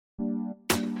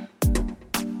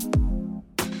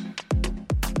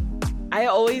I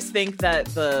always think that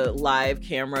the live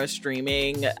camera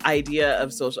streaming idea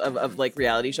of like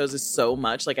reality shows is so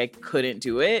much like I couldn't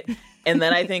do it. And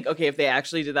then I think, okay, if they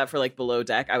actually did that for like Below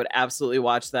Deck, I would absolutely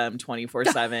watch them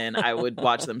 24/7. I would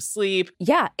watch them sleep.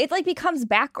 Yeah, it like becomes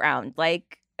background.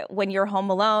 Like when you're home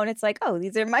alone, it's like, oh,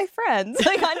 these are my friends,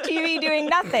 like on TV doing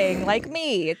nothing, like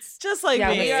me. It's just like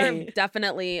me. We are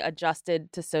definitely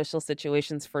adjusted to social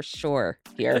situations for sure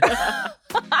here.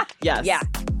 Yes. Yeah.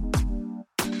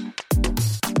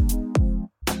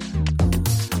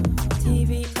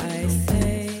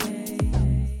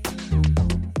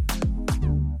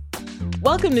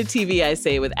 Welcome to TV I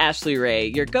Say with Ashley Ray,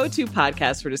 your go-to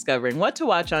podcast for discovering what to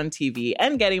watch on TV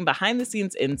and getting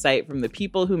behind-the-scenes insight from the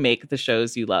people who make the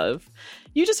shows you love.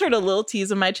 You just heard a little tease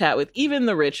of my chat with Even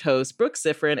the Rich host Brooke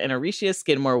Siffrinn and Aricia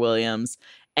Skidmore-Williams.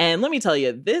 And let me tell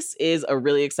you, this is a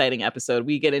really exciting episode.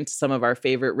 We get into some of our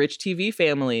favorite rich TV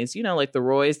families, you know, like the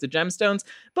Roys, the Gemstones,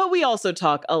 but we also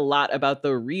talk a lot about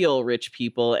the real rich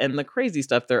people and the crazy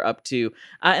stuff they're up to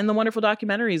and the wonderful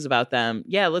documentaries about them.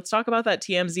 Yeah, let's talk about that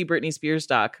TMZ Britney Spears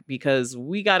doc because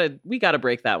we gotta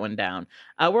break that one down.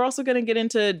 We're also going to get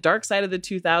into Dark Side of the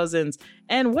 2000s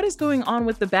and what is going on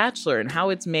with The Bachelor and how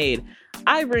it's made.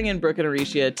 I bring in Brooke and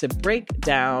Aricia to break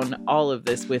down all of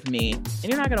this with me, and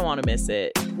you're not going to want to miss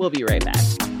it. We'll be right back.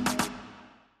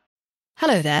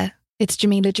 Hello there, it's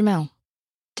Jamila Jamel.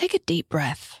 Take a deep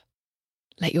breath.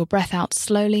 Let your breath out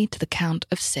slowly to the count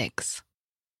of 6.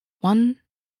 1,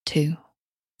 2,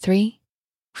 3,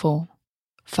 4,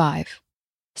 5,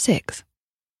 6.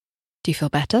 Do you feel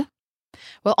better?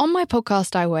 Well, on my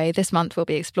podcast, I Weigh, this month we'll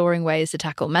be exploring ways to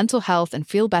tackle mental health and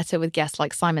feel better with guests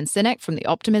like Simon Sinek from The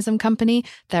Optimism Company,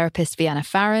 therapist Vienna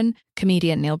Farron,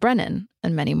 comedian Neil Brennan,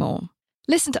 and many more.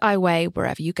 Listen to I Weigh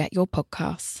wherever you get your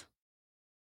podcasts.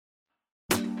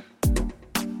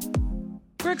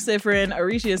 Brooke Siffrinn,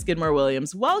 Aricia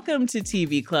Skidmore-Williams, welcome to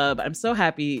TV Club. I'm so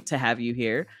happy to have you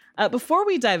here. Before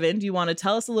we dive in, do you want to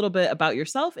tell us a little bit about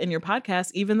yourself and your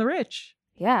podcast, Even the Rich?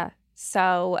 Yeah.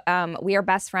 So we are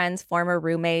best friends, former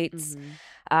roommates.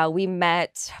 Mm-hmm. We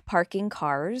met parking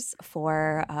cars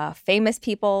for famous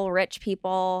people, rich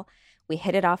people. We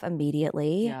hit it off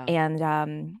immediately. Yeah.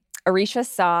 And Aricia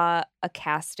saw a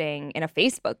casting in a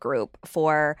Facebook group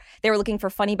they were looking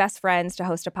for funny best friends to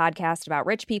host a podcast about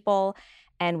rich people.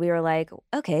 And we were like,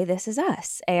 okay, this is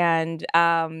us. And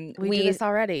we do this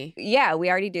already. Yeah, we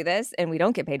already do this and we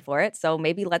don't get paid for it. So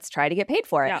maybe let's try to get paid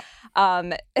for it.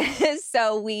 Yeah.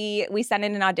 So we sent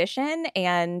in an audition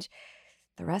and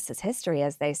the rest is history,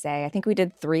 as they say. I think we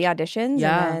did 3 auditions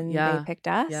and then they picked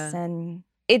us. Yeah. And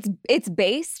it's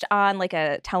based on like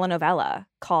a telenovela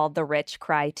called The Rich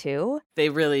Cry Too. They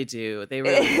really do. They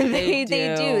really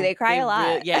they do. They cry a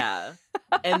lot. Yeah.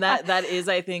 And that is,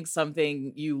 I think,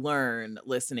 something you learn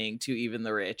listening to Even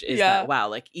the Rich is that, wow,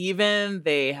 like even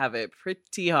they have it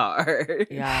pretty hard.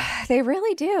 Yeah. They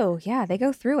really do. Yeah, they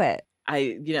go through it.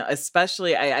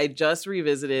 Especially I just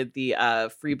revisited the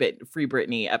Free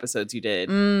Britney episodes you did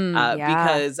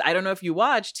because I don't know if you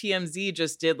watched, TMZ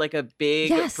just did like a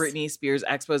big Britney Spears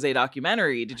expose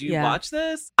documentary. Did you watch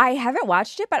this? I haven't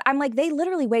watched it, but I'm like, they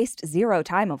literally waste 0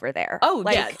 time over there. Oh,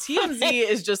 like, yeah. TMZ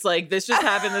is just like, this just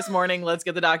happened this morning. Let's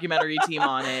get the documentary team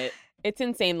on it. It's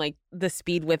insane, like the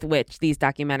speed with which these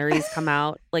documentaries come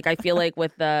out. Like I feel like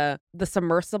with the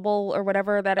submersible or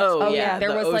whatever that is.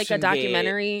 There was like a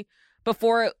documentary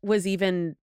before it was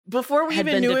even Before we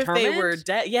even knew determined? If they were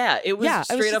dead. Yeah, it was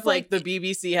straight up like the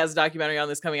BBC has a documentary on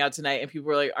this coming out tonight. And people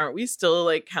were like, aren't we still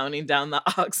like counting down the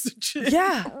oxygen?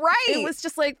 Yeah, right. It was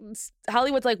just like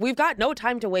Hollywood's like, we've got no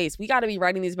time to waste. We got to be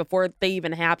writing these before they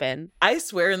even happen. I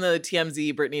swear in the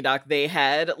TMZ Britney doc, they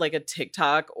had like a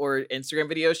TikTok or Instagram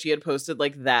video she had posted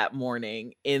like that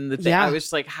morning in the thing. Yeah. I was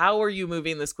just like, how are you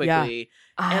moving this quickly?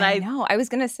 Yeah. And I know. I was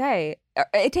going to say,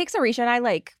 it takes Aricia and I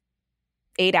like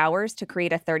 8 hours to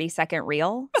create a 30-second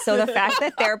reel. So the fact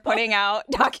that they're putting out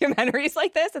documentaries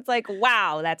like this, it's like,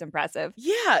 wow, that's impressive.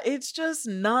 Yeah, it's just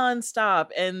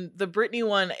nonstop. And the Britney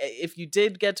one, if you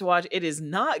did get to watch, it is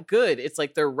not good. It's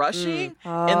like they're rushing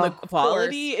and the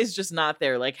quality is just not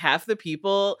there. Like half the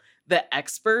people, the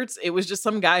experts, it was just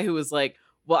some guy who was like,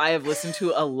 well, I have listened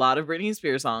to a lot of Britney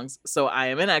Spears songs, so I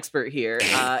am an expert here.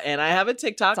 And I have a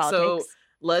TikTok, so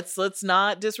let's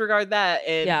not disregard that.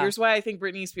 And here's why I think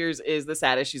Britney Spears is the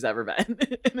saddest she's ever been.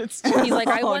 And it's just, he's like,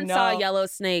 I once saw a yellow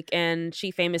snake, and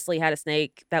she famously had a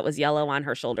snake that was yellow on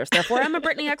her shoulders. Therefore, I'm a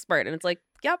Britney expert. And it's like,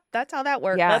 yep, that's how that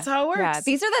works. Yeah. That's how it works. Yeah.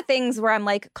 These are the things where I'm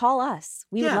like, call us.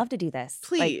 We would love to do this.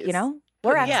 Please. Like, you know?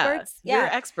 We're experts. We're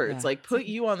experts. Like, put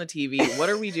you on the TV. What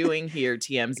are we doing here,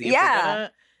 TMZ?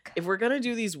 If we're gonna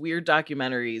do these weird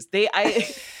documentaries,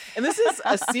 And this is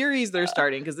a series they're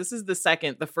starting because this is the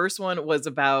second. The first one was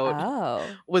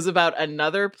about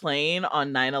another plane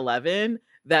on 9/11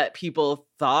 that people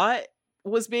thought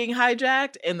was being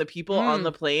hijacked, and the people on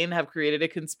the plane have created a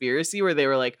conspiracy where they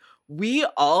were like, we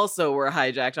also were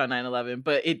hijacked on 9/11,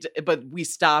 but we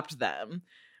stopped them.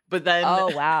 But then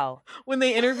when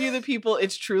they interview the people,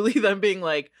 it's truly them being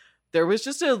like, there was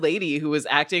just a lady who was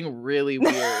acting really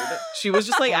weird. She was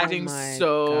just like acting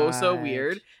so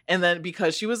weird. And then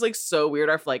because she was like so weird,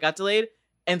 our flight got delayed.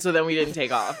 And so then we didn't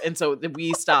take off. And so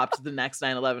we stopped the next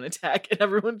 9/11 attack. And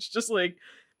everyone's just like,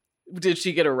 did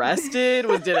she get arrested?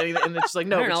 Did anything? And it's like,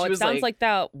 no. I don't know. It sounds like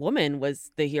that woman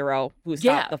was the hero who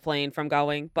stopped the plane from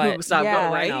going. But who stopped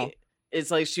going, right?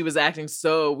 It's like she was acting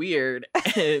so weird.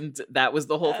 And that was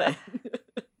the whole thing.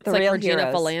 It's like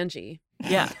Regina Phalange.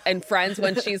 Yeah. And Friends,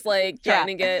 when she's like trying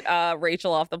to get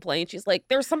Rachel off the plane, she's like,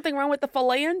 there's something wrong with the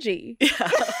phalange. Yeah.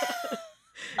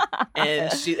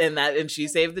 And she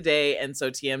saved the day. And so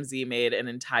TMZ made an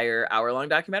entire hour-long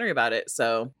documentary about it.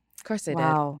 So of course they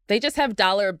did. They just have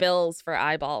dollar bills for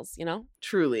eyeballs, you know?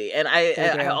 Truly. And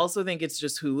I also think it's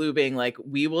just Hulu being like,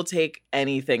 we will take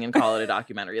anything and call it a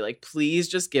documentary. Like, please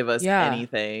just give us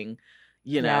anything.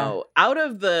 You know, out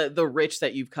of the rich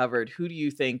that you've covered, who do you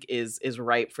think is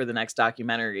ripe for the next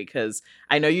documentary? Because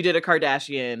I know you did a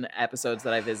Kardashian episodes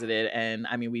that I visited. And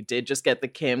I mean, we did just get the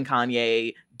Kim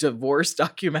Kanye divorce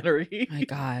documentary. My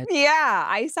God. Yeah,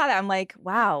 I saw that. I'm like,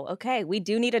 wow, okay, we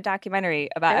do need a documentary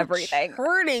about everything.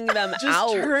 Turning them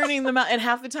turning them out. And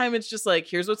half the time it's just like,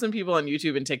 here's what some people on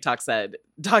YouTube and TikTok said.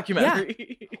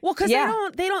 Documentary. Yeah. Well, because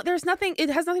they don't, there's nothing,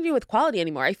 it has nothing to do with quality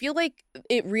anymore. I feel like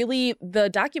it really, the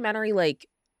documentary, like,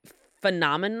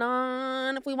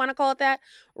 phenomenon, if we want to call it that,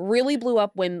 really blew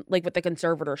up when, like, with the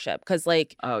conservatorship, because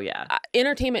like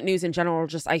entertainment news in general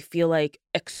just, I feel like,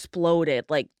 exploded,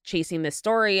 like, chasing this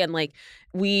story. And like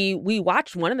we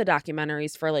watched one of the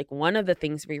documentaries for like one of the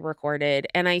things we recorded,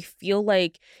 and I feel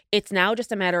like it's now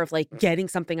just a matter of like getting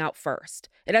something out first.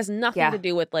 It has nothing to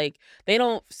do with like, they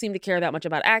don't seem to care that much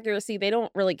about accuracy, they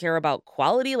don't really care about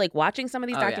quality. Like, watching some of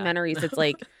these documentaries, it's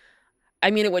like, I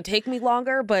mean, it would take me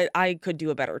longer, but I could do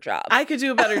a better job. I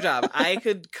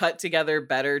could cut together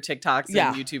better TikToks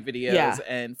and YouTube videos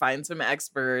and find some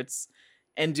experts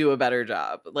and do a better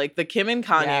job. Like the Kim and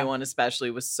Kanye one especially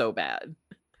was so bad.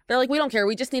 They're like, we don't care.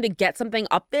 We just need to get something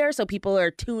up there so people are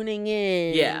tuning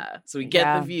in. Yeah. So we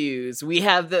get the views. We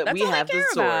have the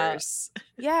source.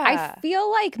 Yeah. I feel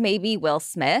like maybe Will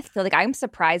Smith. So like, I'm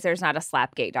surprised there's not a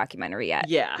Slapgate documentary yet.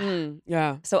 Yeah.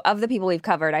 Yeah. So of the people we've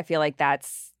covered, I feel like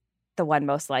that's the one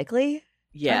most likely.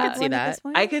 Yeah, I could see that.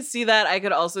 I could see that. I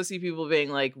could also see people being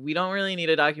like, we don't really need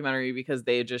a documentary because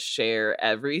they just share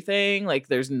everything. Like,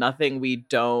 there's nothing we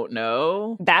don't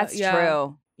know. That's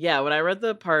true. Yeah, when I read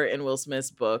the part in Will Smith's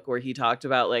book where he talked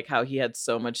about like how he had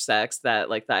so much sex that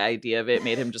like the idea of it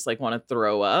made him just like want to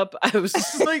throw up, I was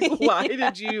just like, why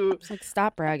did you? It's like,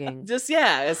 stop bragging. Just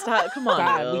stop. Come on,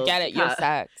 God, Will. We get it. You have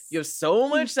sex. You have so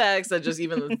much sex that just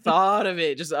even the thought of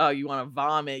it, just you want to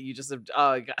vomit. You just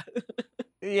God.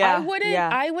 Yeah,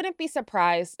 I wouldn't be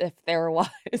surprised if there was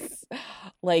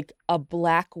like a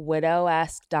Black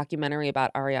Widow-esque documentary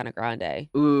about Ariana Grande.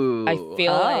 Ooh, I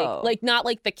feel like not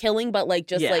like the killing, but like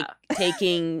just like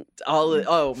taking I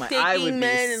would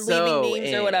men be and so leaving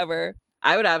names or whatever.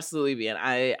 I would absolutely be, and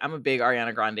I'm a big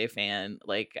Ariana Grande fan.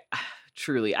 Like,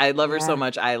 truly, I love her so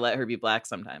much. I let her be Black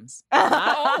sometimes.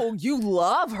 Oh, you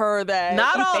love her then?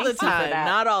 Not all the time.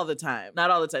 Not all the time.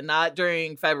 Not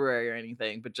during February or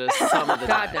anything, but just some of the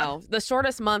time. God, no. The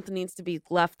shortest month needs to be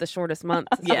left the shortest month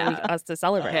for us to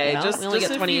celebrate. Okay, you know? just we only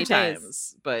get 28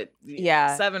 times. But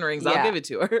 7 rings, I'll give it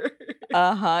to her.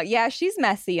 Yeah, she's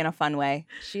messy in a fun way.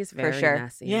 She's very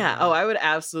messy. Yeah. Oh, I would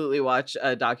absolutely watch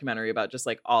a documentary about just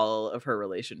like all of her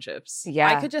relationships.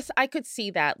 Yeah. I could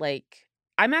see that. Like,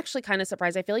 I'm actually kind of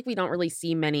surprised. I feel like we don't really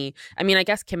see many. I mean, I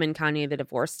guess Kim and Kanye, the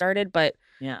divorce started, but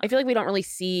I feel like we don't really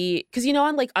see, because, you know,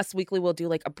 on like Us Weekly, we'll do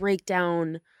like a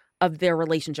breakdown of their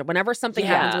relationship. Whenever something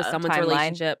happens with someone's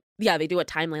relationship, they do a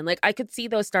timeline. Like, I could see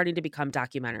those starting to become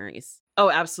documentaries.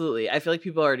 Oh, absolutely. I feel like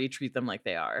people already treat them like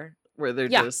they are. Where they're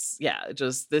this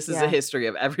is a history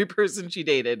of every person she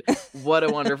dated. What a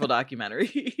wonderful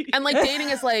documentary. And like, dating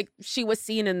is like, she was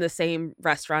seen in the same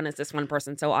restaurant as this one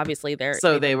person, so obviously they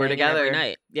were together every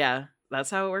night. Yeah,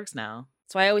 that's how it works now.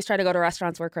 That's why I always try to go to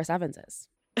restaurants where Chris Evans is.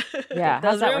 Yeah,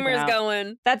 those rumors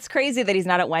going. That's crazy that he's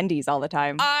not at Wendy's all the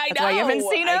time. That's why you haven't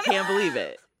seen him. I can't believe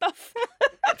it.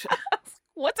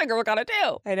 What's a girl gotta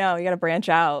do? I know, you gotta branch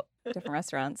out different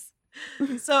restaurants.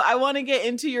 So I want to get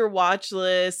into your watch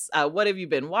list. What have you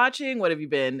been watching? What have you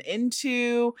been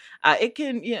into?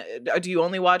 Do you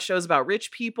only watch shows about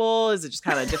rich people? Is it just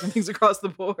kind of different things across the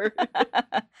board?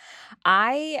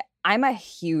 I'm a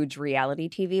huge reality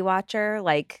TV watcher.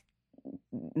 Like,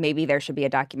 maybe there should be a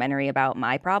documentary about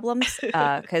my problems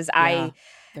because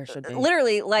there should be.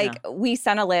 Literally, we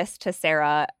sent a list to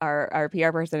Sarah, our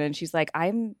PR person, and she's like,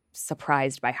 I'm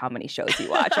surprised by how many shows you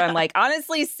watch. I'm like,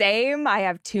 honestly, same. I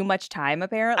have too much time,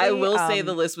 apparently. I will say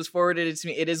the list was forwarded to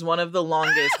me. It is one of the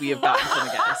longest we have gotten from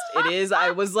a guest. It is.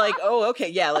 I was like, oh, okay.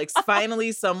 Yeah. Like,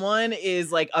 finally someone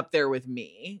is like up there with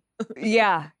me.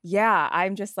 Yeah.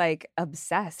 I'm just like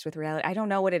obsessed with reality. I don't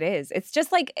know what it is. It's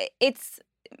just like, it's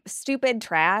stupid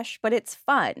trash, but it's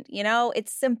fun,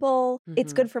 it's simple.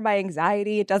 It's good for my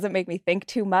anxiety. It doesn't make me think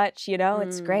too much,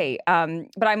 it's great.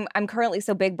 But I'm currently,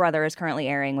 so Big Brother is currently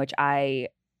airing, which I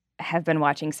have been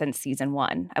watching since season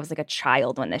 1. I was like a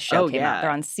child when this show came out.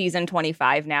 They're on season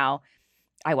 25 now.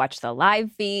 I watch the live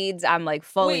feeds. I'm like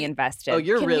fully invested. Oh,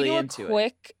 you're really into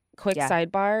it. Quick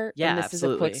sidebar. Yeah, and this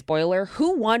absolutely. is a quick spoiler.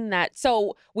 Who won that?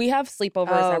 So we have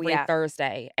sleepovers every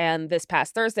Thursday, and this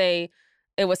past Thursday,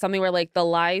 it was something where like the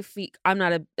live feed, I'm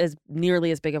not as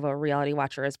nearly as big of a reality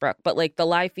watcher as Brooke, but like the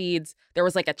live feeds, there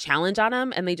was like a challenge on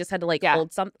them, and they just had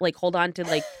to hold on to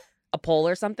like a poll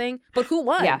or something. But who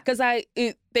won? Yeah, because they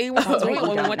were doing it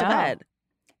when we went to bed.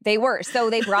 They were. So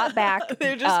they brought back.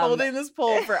 They're just holding this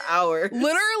poll for hours.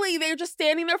 Literally, they're just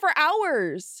standing there for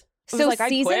hours. So like,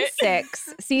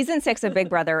 season 6 of Big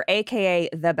Brother, aka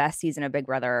the best season of Big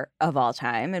Brother of all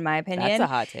time, in my opinion. That's a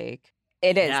hot take.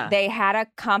 It is. Yeah. They had a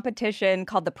competition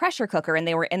called the Pressure Cooker, and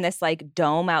they were in this like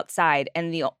dome outside,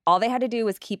 and all they had to do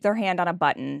was keep their hand on a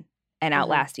button and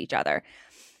outlast each other.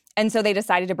 And so they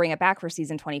decided to bring it back for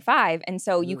season 25. And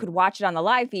so you could watch it on the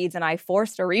live feeds, and I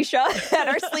forced Aricia at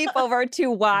our sleepover to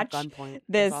watch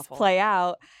this play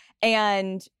out.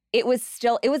 And it was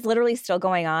literally still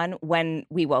going on when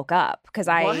we woke up, because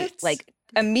I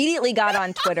immediately got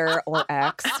on Twitter or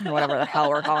X, or whatever the hell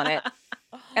we're calling it.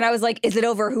 And I was like, is it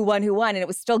over? Who won? And it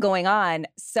was still going on.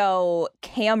 So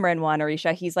Cameron won,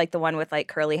 Aricia. He's like the one with like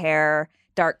curly hair,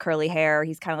 dark curly hair.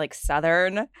 He's kind of like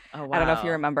Southern. Oh, wow. I don't know if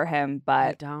you remember him, but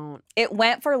I don't. It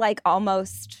went for like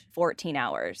almost 14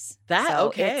 hours.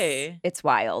 It's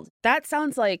wild. That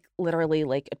sounds like literally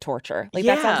like a torture. Like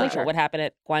that sounds like what would happen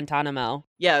at Guantanamo.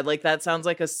 Yeah, like that sounds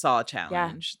like a Saw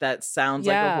challenge. Yeah. That sounds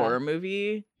like a horror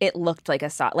movie. It looked like a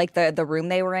Saw. Like the room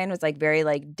they were in was like very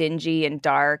like dingy and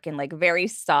dark and like very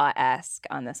Saw-esque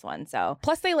on this one. So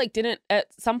plus they like didn't at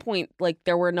some point like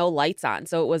there were no lights on,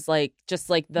 so it was like just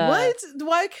like the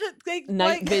why could they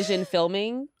night vision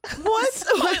filming? What?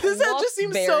 Why does that just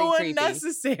seem so creepy.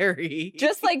 Unnecessary?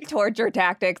 Just like torture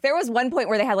tactics. There was one point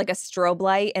where they had like a strobe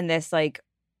light and this like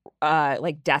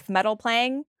death metal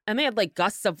playing. And they had like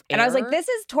gusts of air. And I was like, this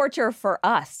is torture for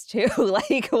us too,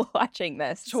 like watching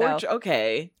this. Torture,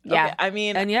 okay. Yeah. Okay. I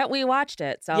mean, and yet we watched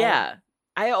it. So yeah.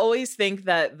 I always think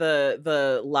that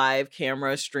the live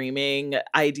camera streaming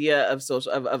idea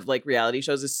of like reality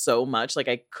shows is so much like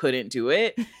I couldn't do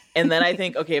it. And then I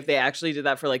think, okay, if they actually did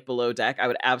that for like Below Deck, I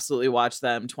would absolutely watch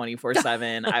them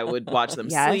 24/7. I would watch them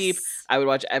sleep. I would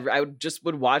watch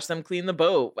would watch them clean the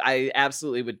boat. I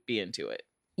absolutely would be into it.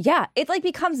 Yeah, it like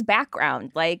becomes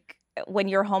background. Like when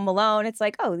you're home alone, it's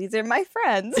like, oh, these are my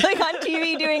friends, like on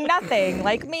TV doing nothing,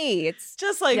 like me. It's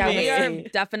just like me. We are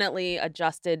definitely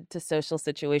adjusted to social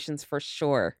situations for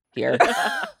sure here.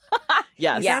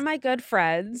 Yes. These are my good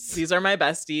friends. These are my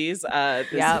besties.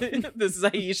 This is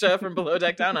Aisha from Below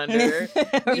Deck Down Under.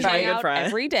 She's my good friend.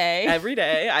 Every day. Every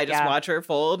day. I just watch her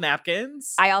fold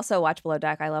napkins. I also watch Below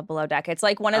Deck. I love Below Deck. It's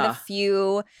like one of the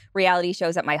few reality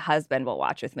shows that my husband will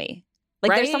watch with me.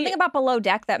 Like there's something about Below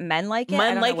Deck that men like it.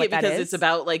 Men like it because it's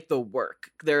about like the work.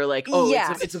 They're like,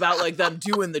 it's about like them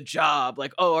doing the job.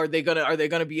 Like, oh, are they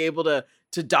gonna be able to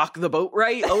dock the boat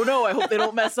right? Oh no, I hope they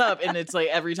don't mess up. And it's like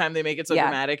every time they make it so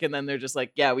dramatic, and then they're just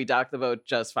like, yeah, we docked the boat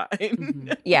just fine.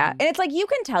 Mm-hmm. Yeah, and it's like you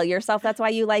can tell yourself that's why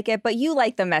you like it, but you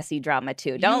like the messy drama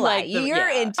too. Don't lie, you're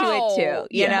into it too.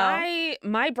 You know,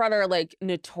 my brother like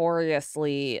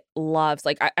notoriously loves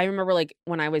like I remember like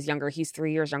when I was younger, he's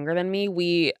 3 years younger than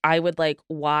me. I would like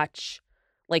watch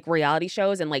like reality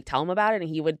shows and like tell him about it, and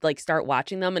he would like start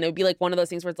watching them, and it would be like one of those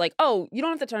things where it's like, oh, you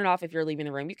don't have to turn it off if you're leaving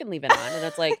the room, you can leave it on, and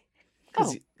it's like.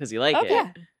 Because you like it.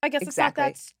 Yeah. I guess it's not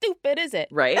that stupid, is it?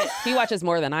 Right? He watches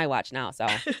more than I watch now, so.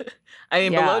 I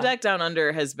mean, Below Deck Down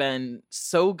Under has been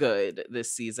so good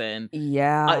this season.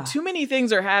 Yeah. Too many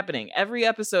things are happening. Every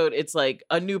episode, it's like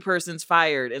a new person's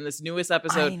fired. In this newest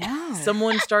episode,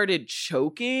 someone started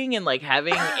choking and like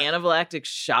having anaphylactic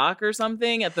shock or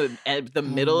something at the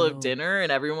middle of dinner,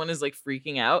 and everyone is like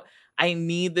freaking out. I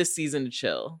need this season to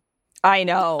chill. I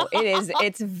know. It is.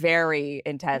 It's very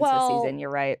intense this season. You're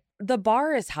right. The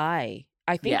bar is high.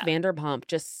 I think Vanderpump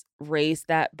just raised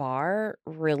that bar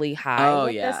really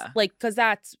high. This. Like, because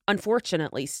that's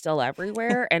unfortunately still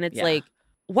everywhere. And it's like,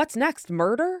 what's next?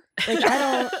 Murder? Like, I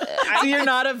don't. So you're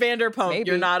not a Vanderpump. Maybe.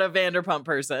 You're not a Vanderpump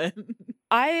person.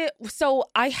 I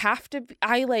have to.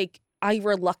 I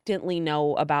reluctantly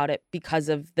know about it because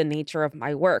of the nature of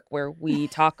my work, where we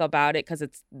talk about it because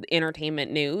it's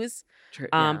entertainment news. True,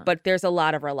 but there's a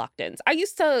lot of reluctance. I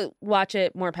used to watch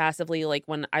it more passively, like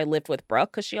when I lived with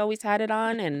Brooke, because she always had it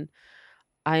on, and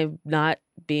I'm not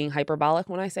being hyperbolic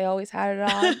when I say always had it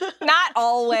on. Not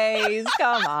always.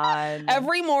 Come on.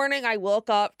 Every morning I woke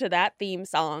up to that theme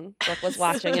song. Brooke was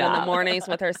watching it in the mornings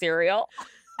with her cereal.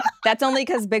 That's only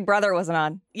because Big Brother wasn't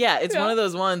on. Yeah, it's one of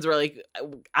those ones where like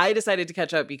I decided to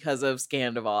catch up because of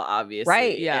Scandival, obviously.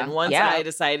 Right. Yeah. And once I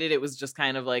decided, it was just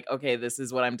kind of like, okay, this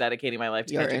is what I'm dedicating my life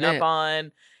to catching up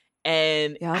on.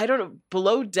 And I don't know,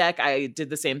 Below Deck, I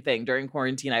did the same thing. During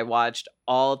quarantine, I watched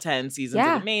all 10 seasons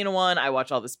of the main one. I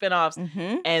watched all the spinoffs.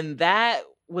 And that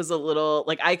was a little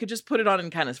like I could just put it on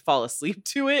and kind of fall asleep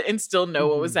to it and still know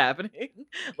what was happening.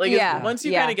 Like once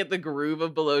you kind of get the groove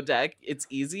of Below Deck, it's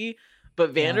easy.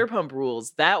 But Vanderpump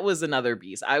Rules, that was another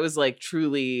beast. I was like,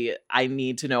 truly, I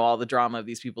need to know all the drama of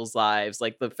these people's lives.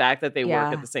 Like the fact that they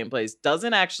work at the same place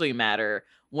doesn't actually matter.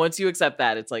 Once you accept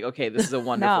that, it's like, okay, this is a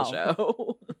wonderful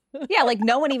show. Yeah, like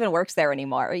no one even works there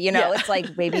anymore. You know, it's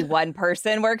like maybe one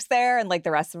person works there and like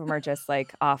the rest of them are just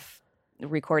like off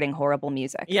recording horrible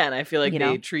music. Yeah, and I feel like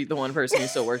they treat the one person who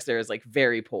still works there as like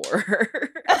very poor.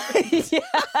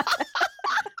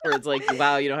 Where it's like,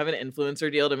 wow, you don't have an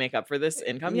influencer deal to make up for this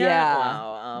income yet? Yeah.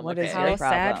 Wow. What okay. is your problem?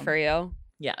 Sad for you.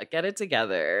 Yeah, get it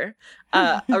together.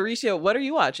 Aricia, what are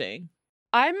you watching?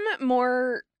 I'm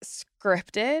more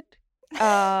scripted.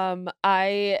 I'm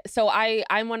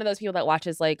one of those people that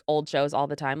watches like old shows all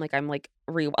the time. Like I'm like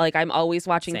I'm always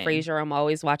watching Frasier. I'm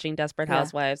always watching Desperate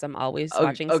Housewives. I'm always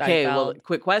watching Seinfeld. Okay, well,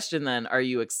 quick question then. Are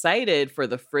you excited for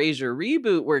the Frasier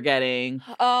reboot we're getting?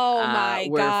 Oh my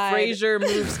where God. Frasier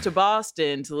moves to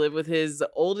Boston to live with his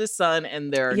oldest son,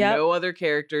 and there are no other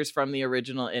characters from the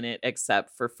original in it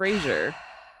except for Frasier.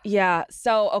 Yeah.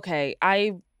 So, okay,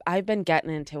 I've been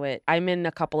getting into it. I'm in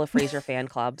a couple of Frasier fan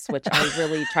clubs, which I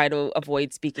really try to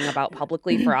avoid speaking about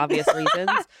publicly for obvious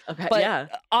reasons. Okay, but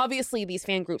obviously these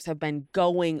fan groups have been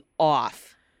going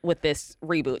off with this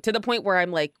reboot to the point where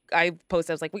I'm like, I was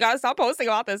like, we gotta stop posting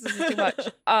about this. This is too much.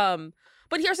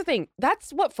 But here's the thing.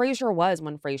 That's what Frasier was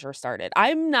when Frasier started.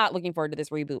 I'm not looking forward to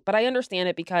this reboot, but I understand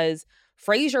it because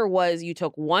Frasier was, you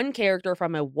took one character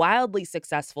from a wildly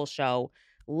successful show,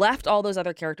 left all those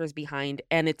other characters behind,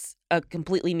 and it's a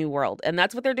completely new world. And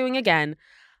that's what they're doing again.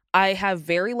 I have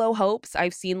very low hopes.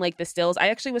 I've seen like the stills. I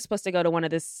actually was supposed to go to one of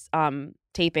this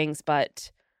tapings,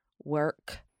 but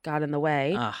work got in the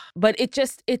way. But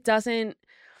it doesn't.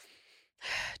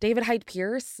 David Hyde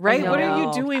Pierce, right? What are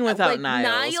you doing without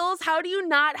Niles? Niles? How do you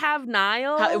not have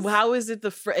Niles? How is it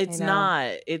It's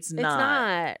not. It's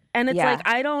not. And it's like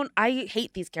I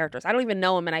hate these characters. I don't even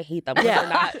know them, and I hate them. They're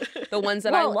not the ones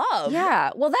that I love. Yeah.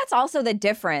 Well, that's also the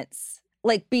difference,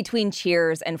 like between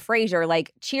Cheers and Frasier.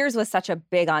 Like Cheers was such a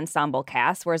big ensemble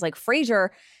cast, whereas like Frasier,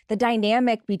 the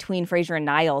dynamic between Frasier and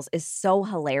Niles is so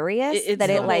hilarious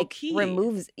that it like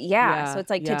removes. Yeah. So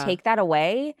it's like to take that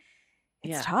away.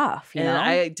 It's tough, you know?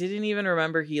 I didn't even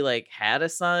remember he like had a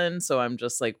son, so I'm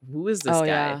just like, who is this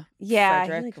guy? Yeah,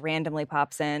 he like randomly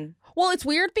pops in. Well, it's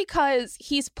weird because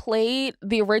he's played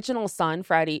the original son,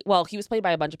 Freddie. Well, he was played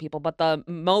by a bunch of people, but the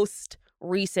most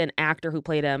recent actor who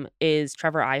played him is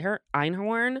Trevor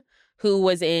Einhorn, who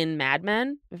was in Mad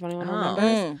Men, if anyone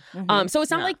remembers. So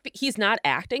it's not like he's not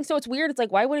acting. So it's weird. It's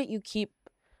like, why wouldn't you keep...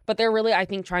 But they're really, I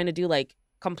think, trying to do like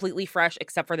completely fresh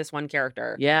except for this one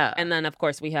character. Yeah. And then of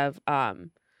course we have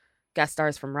guest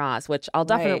stars from Roz, which I'll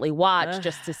definitely watch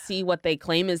just to see what they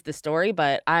claim is the story,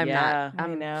 but I'm not.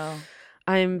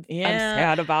 I'm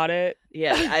sad about it.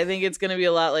 Yeah, I think it's gonna be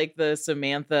a lot like the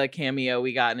Samantha cameo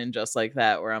we got in Just Like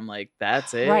That, where I'm like,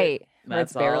 that's it. Right.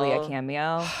 That's barely a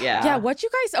cameo. Yeah. Yeah, what you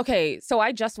guys... Okay, so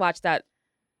I just watched that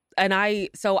And I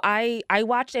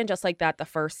watched And Just Like That the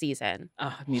first season.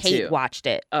 Oh, me too. Watched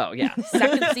it. Oh, yeah.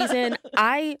 Second season,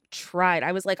 I tried.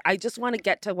 I was like, I just want to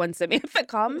get to when Samantha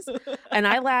comes. And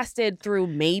I lasted through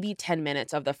maybe 10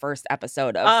 minutes of the first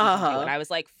episode of season 2. And I was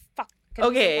like, fuck.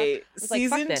 Okay,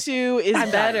 season 2 is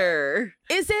better.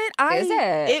 Is it? Is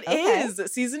it? It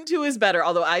is. Season 2 is better.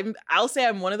 Although I'll say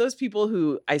I'm one of those people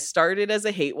who I started as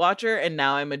a hate watcher and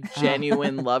now I'm a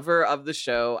genuine lover of the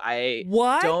show. I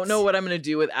don't know what I'm going to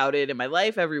do without it in my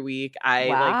life every week.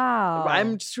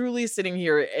 I'm truly sitting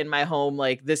here in my home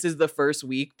like this is the first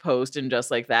week post And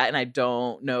Just Like That, and I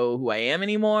don't know who I am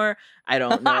anymore. I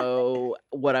don't know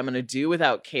what I'm going to do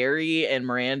without Carrie and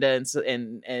Miranda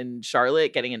and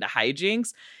Charlotte getting into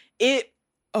hijinks.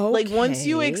 Like once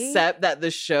you accept that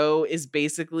the show is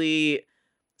basically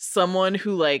someone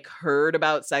who like heard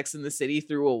about Sex and the City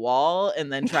through a wall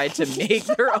and then tried to make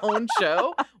their own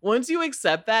show. Once you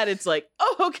accept that, it's like,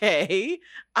 oh, okay,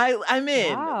 I'm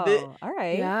in. Wow. All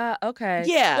right. Yeah. Okay.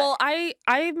 Yeah. Well,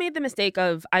 I made the mistake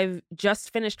of I've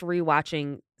just finished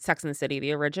rewatching Sex and the City,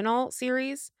 the original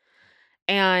series,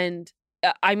 and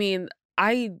I mean,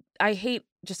 I hate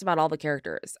just about all the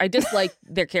characters. I dislike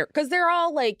their character because they're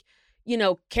all like, you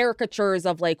know, caricatures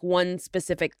of like one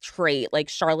specific trait. Like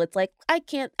Charlotte's like, I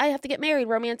have to get married.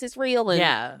 Romance is real. And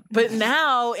yeah. But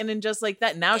now, and in Just Like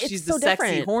That, now she's the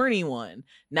sexy, horny one.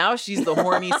 Now she's the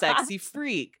horny, sexy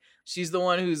freak. She's the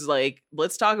one who's like,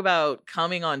 let's talk about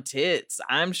coming on tits.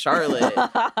 I'm Charlotte.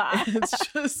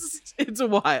 It's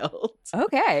wild.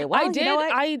 Okay. Well, I did. You know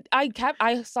what?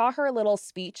 I saw her little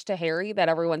speech to Harry that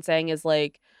everyone's saying is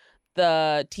like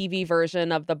the TV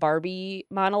version of the Barbie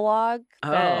monologue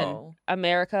that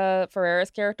America Ferrera's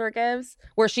character gives,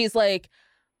 where she's like,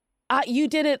 you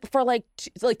did it for like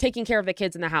taking care of the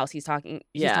kids in the house. He's talking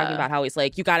about how he's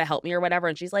like, you got to help me or whatever.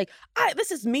 And she's like,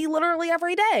 this is me literally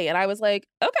every day. And I was like,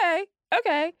 okay.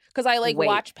 Because I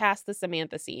watched past the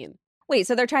Samantha scene. Wait,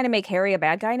 so they're trying to make Harry a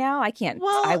bad guy now? I can't.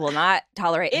 Well, I will not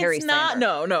tolerate Harry slander.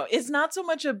 No. It's not so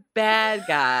much a bad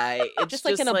guy. It's just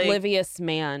like an oblivious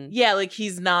man. Yeah, like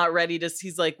he's not ready to.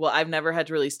 He's like, well, I've never had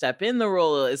to really step in the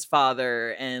role as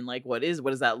father, and like, what does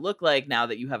that look like now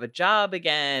that you have a job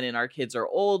again, and our kids are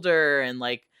older, and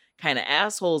like, kind of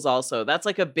assholes. Also, that's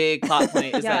like a big plot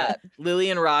point. Is that Lily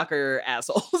and Rock are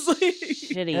assholes?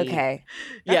 Shitty. Okay.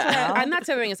 I'm not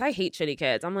saying I hate shitty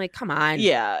kids. I'm like, come on.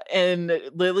 Yeah, and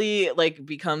Lily like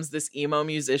becomes this emo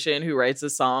musician who writes a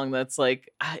song that's like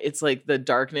it's like the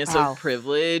darkness of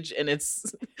privilege, and it's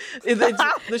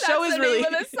the show is really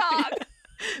name of the song.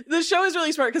 The show is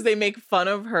really smart because they make fun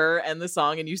of her and the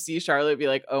song, and you see Charlotte be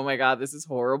like, "Oh my god, this is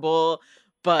horrible."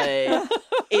 But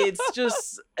it's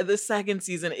just the second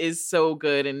season is so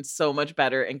good and so much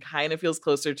better and kind of feels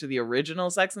closer to the original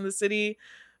Sex and the City.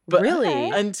 But really?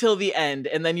 Until the end.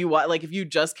 And then you watch, like, if you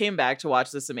just came back to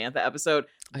watch the Samantha episode,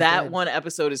 that one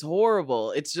episode is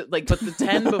horrible. It's just like, but the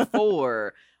 10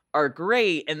 before are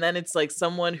great. And then it's like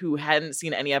someone who hadn't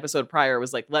seen any episode prior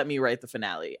was like, let me write the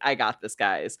finale. I got this,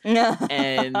 guys.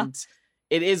 And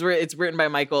it's written by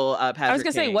Michael Patrick I was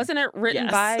going to say, King. wasn't it written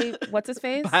by, what's his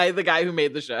face? By the guy who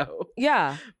made the show.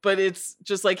 Yeah. But it's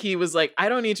just like, he was like, I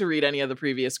don't need to read any of the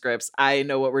previous scripts. I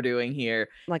know what we're doing here.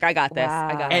 Like, I got this. Wow.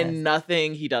 I got this. And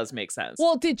nothing he does make sense.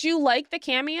 Well, did you like the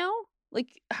cameo? Like,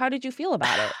 how did you feel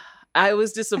about it? I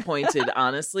was disappointed,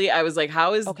 honestly. I was like,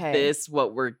 how is this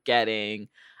what we're getting?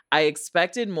 I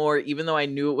expected more, even though I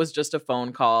knew it was just a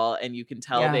phone call, and you can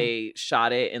tell they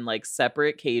shot it in like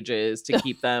separate cages to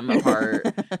keep them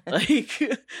apart. Like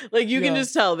you can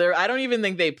just tell I don't even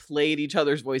think they played each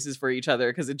other's voices for each other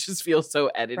because it just feels so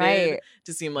edited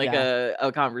to seem like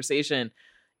a conversation.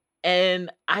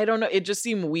 And I don't know, it just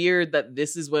seemed weird that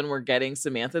this is when we're getting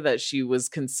Samantha, that she was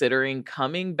considering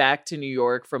coming back to New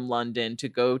York from London to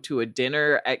go to a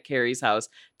dinner at Carrie's house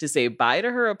to say bye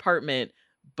to her apartment.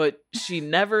 But she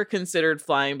never considered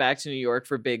flying back to New York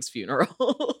for Big's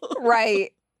funeral.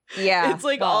 Right. Yeah. It's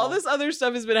like all this other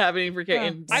stuff has been happening for Carrie.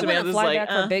 And I wouldn't Samantha's fly like, back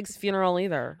for Big's funeral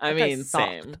either. I mean,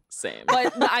 same.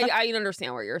 But I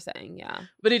understand what you're saying, yeah.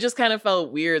 But it just kind of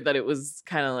felt weird that it was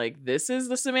kind of like, this is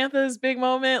the Samantha's big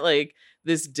moment. Like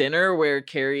this dinner where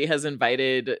Carrie has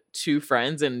invited 2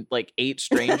 friends and like 8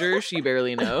 strangers she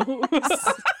barely knows.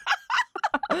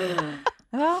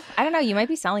 Well, I don't know. You might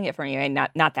be selling it for me, and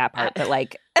not that part, but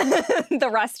like the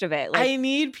rest of it. Like, I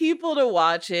need people to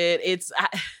watch it.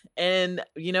 And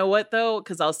you know what though?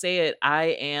 Because I'll say it.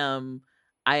 I am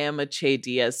a Che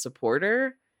Diaz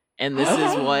supporter, and this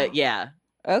is what. Yeah.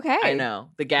 Okay. I know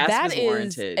the gasp is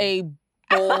warranted. That is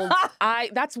a bold.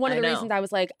 That's one of the reasons I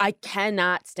was like, I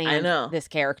cannot stand this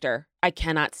character. I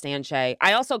cannot stand Che.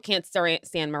 I also can't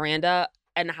stand Miranda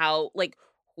and how like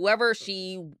whoever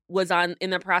she was in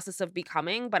the process of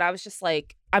becoming. But I was just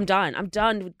like, I'm done. I'm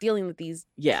done with dealing with these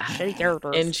shitty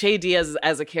characters. And Che Diaz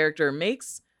as a character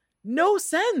makes no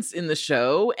sense in the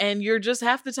show, and you're just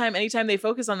half the time, anytime they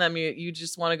focus on them, you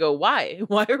just want to go, why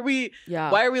are we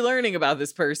learning about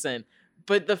this person?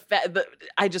 But the fact that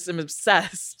I just am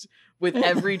obsessed with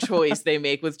every choice they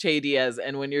make with Che Diaz,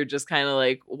 and when you're just kind of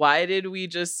like, why did we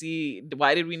need to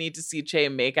see Che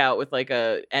make out with like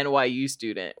a NYU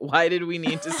student? Why did we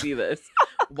need to see this?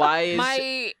 Why is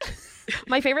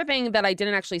my favorite thing that I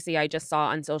didn't actually see, I just saw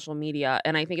on social media,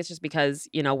 and I think it's just because,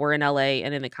 we're in LA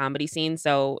and in the comedy scene,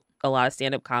 so a lot of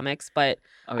stand-up comics, but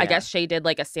I guess Che did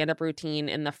like a stand-up routine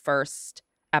in the first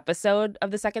episode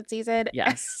of the second season.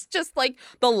 Yes. Just like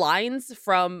the lines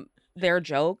from their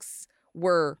jokes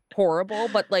were horrible,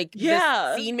 but like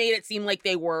the scene made it seem like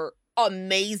they were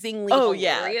amazingly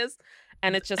hilarious.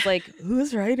 And it's just like,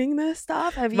 who's writing this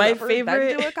stuff? Have you ever been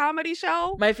to a comedy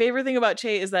show? My favorite thing about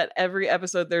Che is that every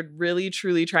episode they're really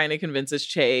truly trying to convince us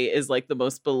Che is like the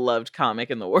most beloved comic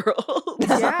in the world.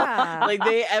 Yeah. Like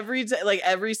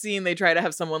every scene they try to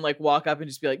have someone like walk up and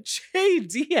just be like, Che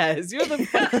Diaz, you're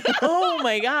the oh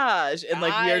my gosh. And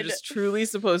like we are just truly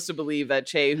supposed to believe that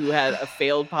Che, who had a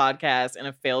failed podcast and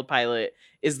a failed pilot,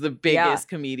 is the biggest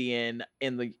comedian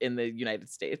in the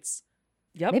United States.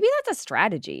 Yep. Maybe that's a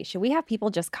strategy. Should we have people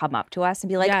just come up to us and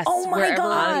be like, "Oh my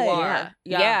god, you are.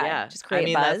 Yeah. Just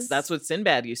create buzz." That's what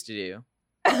Sinbad used to do.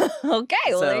 Okay,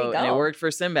 well there you go. And it worked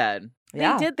for Sinbad.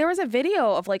 They did. There was a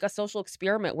video of like a social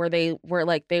experiment where they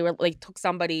took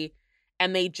somebody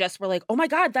and they just were like, "Oh my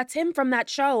god, that's him from that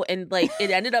show," and like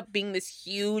it ended up being this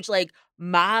huge like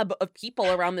mob of people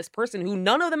around this person who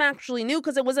none of them actually knew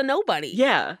because it was a nobody.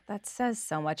 Yeah, that says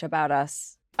so much about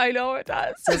us. I know it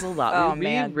does. It says a lot.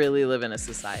 We really live in a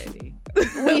society.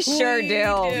 We sure do.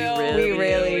 We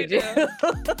really do.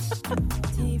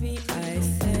 TV, I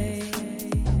say.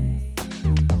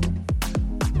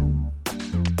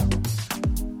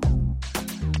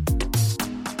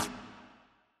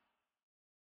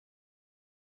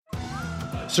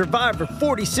 Survivor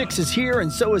 46 is here, and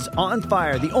so is On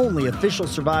Fire, the only official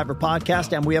Survivor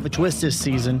podcast, and we have a twist this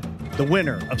season. The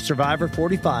winner of Survivor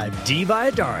 45, Dee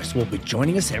Valladares, will be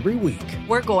joining us every week.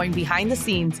 We're going behind the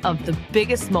scenes of the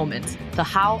biggest moments, the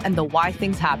how and the why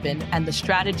things happen, and the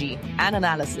strategy and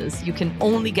analysis you can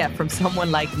only get from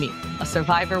someone like me, a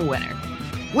Survivor winner.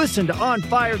 Listen to On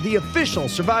Fire, the official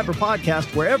Survivor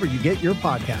podcast, wherever you get your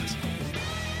podcasts.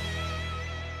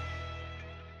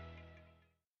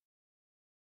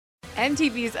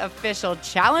 MTV's official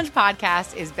Challenge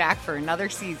podcast is back for another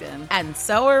season. And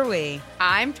so are we.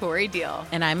 I'm Tori Deal.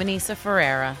 And I'm Anissa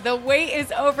Ferreira. The wait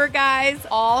is over, guys.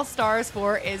 All Stars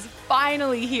 4 is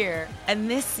finally here.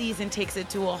 And this season takes it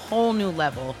to a whole new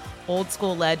level. Old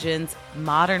school legends,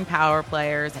 modern power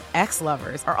players, and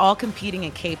ex-lovers are all competing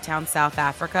in Cape Town, South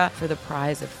Africa for the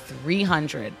prize of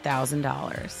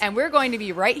 $300,000. And we're going to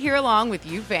be right here along with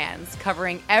you fans,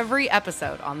 covering every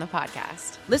episode on the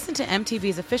podcast. Listen to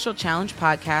MTV's official Challenge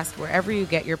podcast wherever you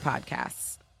get your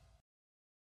podcasts.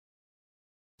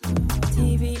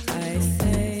 TV, I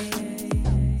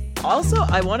say. Also,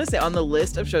 I want to say on the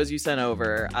list of shows you sent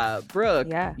over,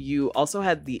 Brooke, you also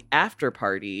had the After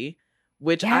Party,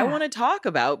 which I want to talk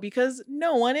about because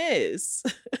no one is.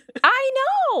 I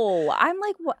know. I'm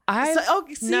like, what? I've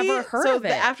never heard of it.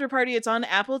 The After Party, it's on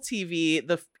Apple TV.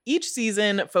 Each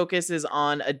season focuses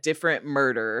on a different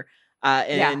murder.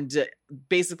 And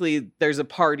basically there's a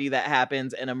party that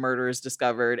happens and a murder is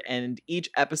discovered. And each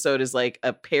episode is like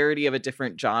a parody of a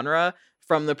different genre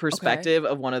from the perspective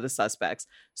of one of the suspects.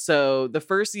 So the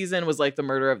first season was like the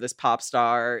murder of this pop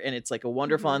star, and it's like a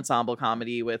wonderful ensemble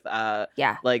comedy with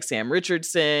like Sam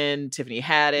Richardson, Tiffany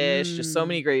Haddish, just so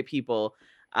many great people.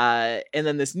 And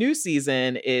then this new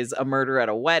season is a murder at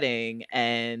a wedding,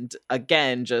 and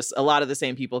again, just a lot of the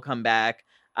same people come back.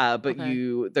 But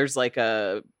there's like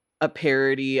a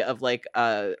parody of like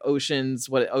Ocean's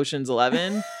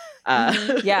 11.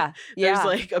 There's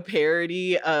like a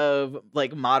parody of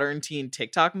like modern teen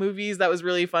TikTok movies that was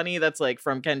really funny. That's like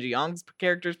from Ken Jeong's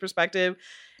character's perspective.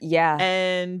 Yeah.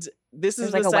 And this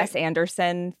is like a Wes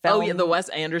Anderson film. Oh yeah, the Wes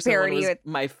Anderson one was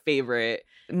my favorite.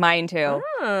 Mine too.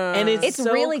 And it's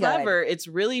so really clever. Good. It's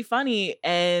really funny.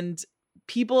 And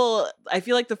people, I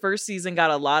feel like the first season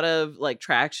got a lot of like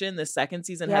traction. The second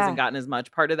season hasn't gotten as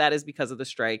much. Part of that is because of the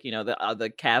strike. You know, the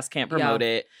cast can't promote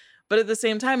it. But at the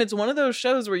same time, it's one of those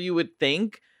shows where you would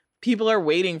think people are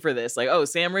waiting for this. Like, oh,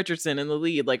 Sam Richardson in the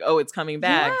lead. Like, oh, it's coming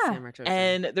back. Yeah. Sam Richardson.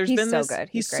 And He's so good.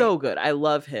 He's so good. I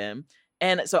love him.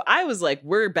 And so I was like,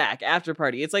 we're back, After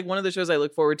Party. It's like one of the shows I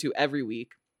look forward to every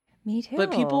week. Me too.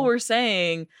 But people were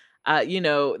saying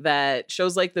that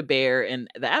shows like The Bear and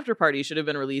The After Party should have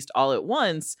been released all at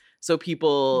once. So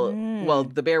people, well,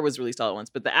 The Bear was released all at once,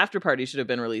 but The After Party should have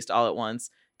been released all at once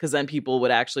because then people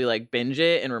would actually like binge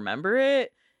it and remember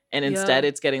it. And instead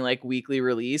it's getting like weekly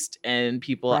released and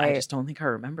people, I just don't think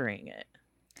are remembering it.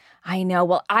 I know.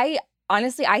 Well, I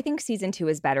think season 2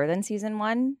 is better than season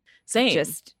 1. Same.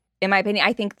 Just in my opinion,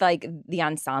 I think like the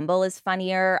ensemble is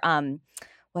funnier.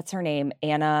 What's her name?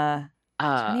 Anna.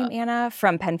 What's her name? Anna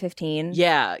from Pen 15.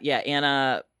 Yeah,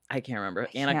 Anna. I can't remember.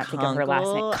 Anna Conkle. Think of her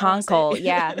last name. Conkle.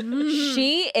 Yeah,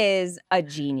 she is a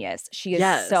genius. She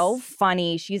is so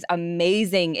funny. She's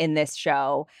amazing in this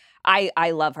show.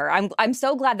 I love her. I'm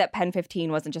so glad that Pen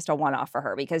 15 wasn't just a one-off for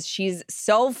her because she's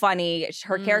so funny.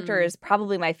 Her character is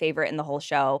probably my favorite in the whole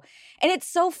show. And it's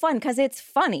so fun because it's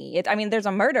funny. There's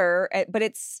a murder, but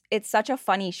it's such a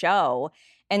funny show.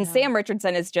 And Sam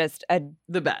Richardson is just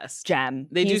the best gem.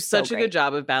 They do such a good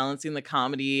job of balancing the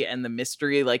comedy and the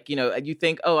mystery. Like, you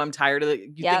think, oh, I'm tired of it.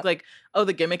 You think like, oh,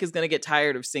 the gimmick is going to get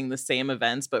tired of seeing the same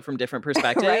events, but from different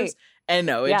perspectives. Right. And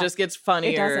no, it just gets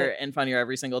funnier and funnier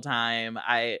every single time.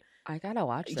 I gotta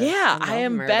watch this. Yeah, I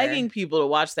am begging people to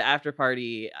watch The After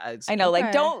Party. I know,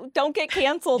 like don't get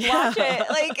canceled. Watch it.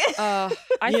 Like,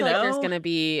 I feel like there's gonna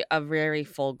be a very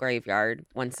full graveyard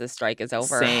once this strike is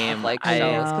over. Same, like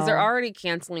shows because they're already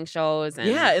canceling shows.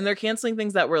 And they're canceling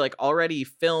things that were like already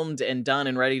filmed and done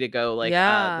and ready to go. Like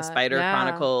the Spider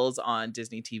Chronicles on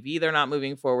Disney TV, they're not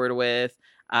moving forward with.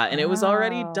 And it was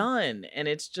already done, and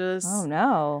it's just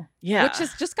which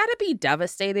is just got to be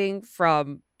devastating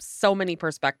from so many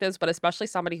perspectives, but especially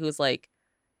somebody who's like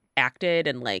acted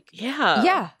and like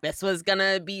this was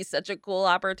gonna be such a cool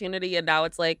opportunity, and now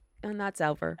it's like, and that's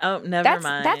over. Oh, never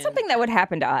mind. That's something that would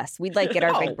happen to us. We'd like get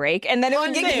our big break, and then it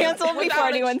would get canceled before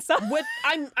anyone saw.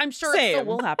 I'm sure it still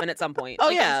will happen at some point. Oh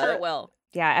yeah, I'm sure it will.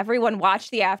 Yeah, everyone watch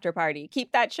The After Party.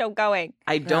 Keep that show going.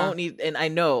 I don't need, and I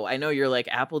know you're like,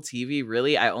 Apple TV,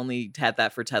 really? I only had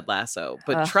that for Ted Lasso.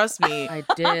 But trust me. I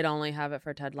did only have it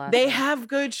for Ted Lasso. They have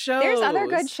good shows. There's other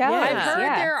good shows. Yeah. I've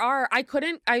heard there are.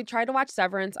 I tried to watch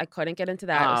Severance. I couldn't get into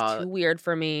that. It was too weird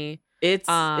for me. It's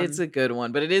a good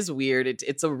one, but it is weird.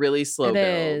 It's a really slow build.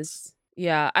 It is.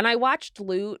 Yeah, and I watched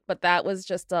Loot, but that was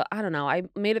just I don't know. I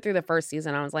made it through the first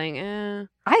season. I was like,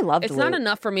 I loved It's Loot. not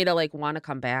enough for me to like want to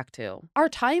come back to. Our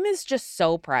time is just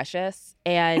so precious,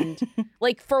 and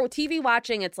like for TV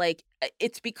watching, it's like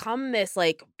it's become this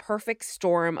like perfect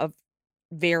storm of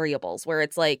variables where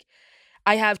it's like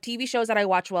I have TV shows that I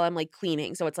watch while I'm like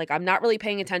cleaning. So it's like I'm not really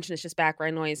paying attention. It's just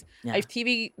background noise. Yeah. I have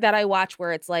TV that I watch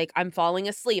where it's like I'm falling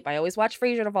asleep. I always watch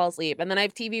Frasier to fall asleep. And then I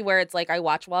have TV where it's like I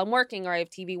watch while I'm working, or I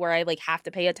have TV where I like have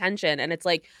to pay attention. And it's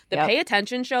like the pay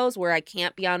attention shows where I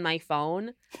can't be on my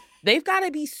phone. They've got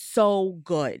to be so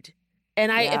good.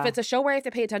 And if it's a show where I have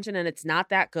to pay attention and it's not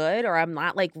that good, or I'm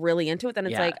not like really into it, then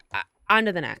it's like on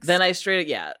to the next. Then I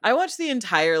I watched the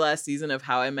entire last season of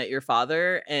How I Met Your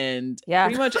Father, and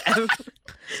pretty much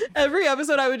every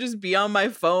episode I would just be on my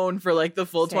phone for like the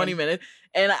full 20 minutes.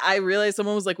 And I realized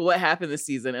someone was like, well, what happened this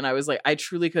season? And I was like, I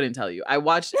truly couldn't tell you. I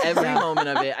watched every moment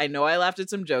of it. I know I laughed at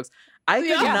some jokes. I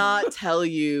could not tell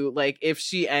you like if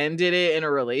she ended it in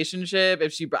a relationship,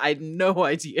 I had no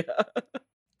idea.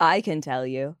 I can tell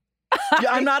you.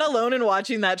 I'm not alone in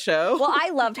watching that show. Well, I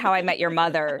loved How I Met Your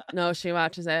Mother. No, she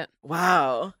watches it.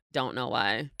 Wow. Don't know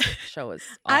why. The show is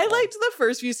awful. I liked the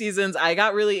first few seasons. I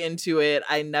got really into it.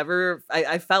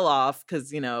 I fell off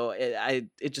because,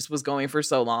 it just was going for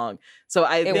so long. So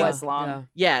it was long.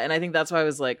 Yeah. And I think that's why I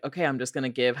was like, okay, I'm just going to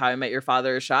give How I Met Your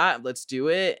Father a shot. Let's do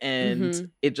it. And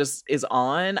it just is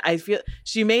on. I feel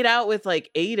she made out with like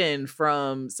Aiden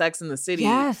from Sex and the City.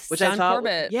 Yes. Which John I thought,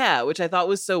 Corbett. Yeah, which I thought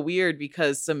was so weird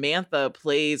because Samantha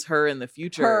plays her in the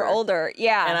future. Her older.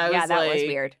 Yeah. And I was that was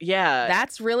weird. Yeah.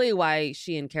 That's really why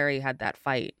she and Carrie had that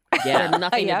fight. Yeah. It had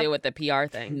nothing to do with the PR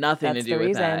thing. Nothing to do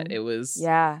with that. It was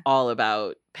all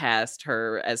about past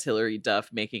her as Hillary Duff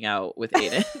making out with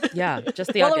Aiden. Yeah,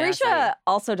 just the audacity. Aricia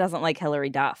also doesn't like Hillary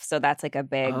Duff, so that's like a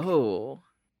big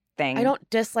thing. I don't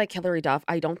dislike Hillary Duff.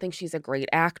 I don't think she's a great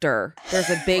actor. There's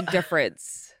a big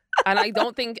difference. And I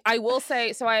don't think, I will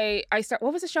say, so I start,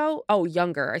 what was the show? Oh,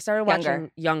 Younger. I started watching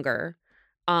Younger.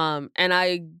 And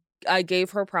I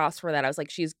gave her props for that. I was like,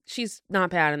 she's not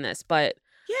bad in this, but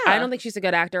I don't think she's a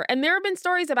good actor. And there have been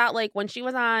stories about like when she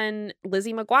was on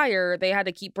Lizzie McGuire, they had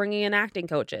to keep bringing in acting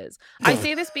coaches. I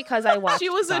say this because I watched She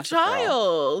was Gossip a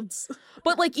child. Girl.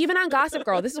 But like even on Gossip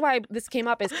Girl, this is why this came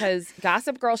up, is because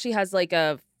Gossip Girl, she has like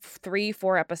a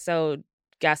 3-4 episode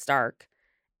guest arc,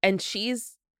 and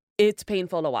it's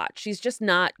painful to watch. She's just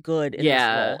not good in this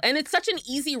role. And it's such an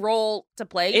easy role to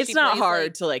play. It's not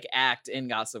hard to like act in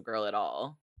Gossip Girl at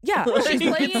all. Yeah, she's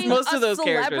playing most a of those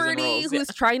characters and celebrity roles, who's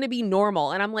trying to be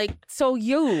normal. And I'm like, so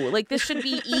like, this should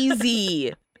be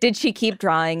easy. Did she keep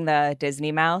drawing the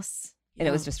Disney mouse? And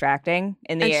it was distracting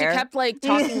in the air? And she kept, like,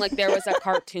 talking like there was a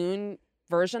cartoon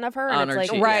version of her. And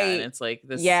it's like, right. Yeah, and it's like,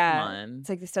 this, come on. It's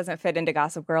like, this doesn't fit into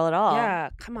Gossip Girl at all.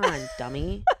 Yeah, come on,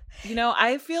 dummy. You know,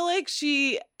 I feel like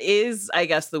she is, I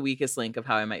guess, the weakest link of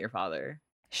How I Met Your Father.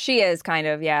 She is kind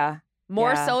of, yeah.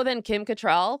 More so than Kim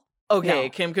Cattrall? Okay, No.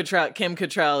 Kim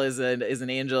Cattrall is an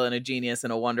angel and a genius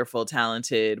and a wonderful,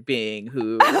 talented being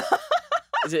who.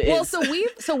 Well, so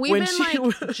we've been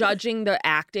like judging the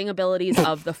acting abilities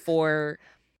of the 4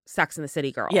 Sex and the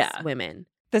City girls, women.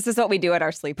 This is what we do at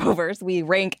our sleepovers. We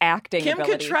rank acting Kim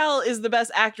ability. Cattrall is the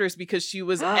best actress because she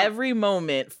was every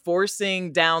moment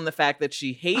forcing down the fact that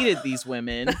she hated these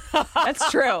women. That's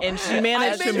true. And she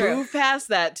managed to move past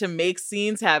that to make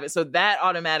scenes happen. So that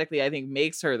automatically, I think,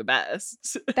 makes her the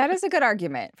best. That is a good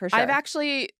argument, for sure. I've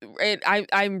actually,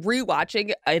 I'm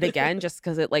rewatching it again just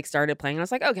because it like started playing. And I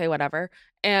was like, okay, whatever.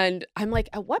 And I'm like,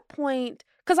 at what point?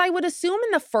 Because I would assume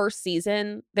in the first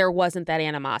season, there wasn't that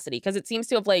animosity because it seems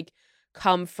to have like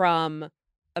come from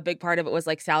a big part of it was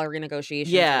like salary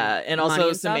negotiations. Yeah, and also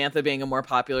and Samantha being a more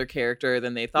popular character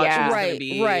than they thought she was going to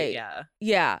be. Right.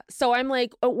 Yeah. So I'm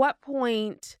like, at what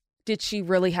point did she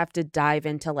really have to dive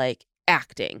into like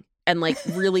acting and like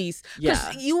really?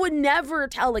 Because you would never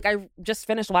tell. Like I just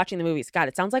finished watching the movies. God,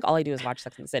 it sounds like all I do is watch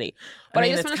Sex and the City. But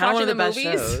I just finished watching the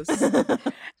movies,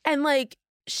 and like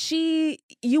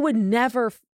you would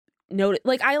never notice.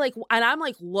 Like and I'm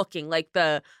like looking like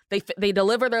they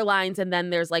deliver their lines and then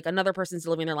there's like another person's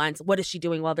delivering their lines. What is she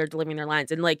doing while they're delivering their lines?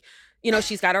 And like, you know,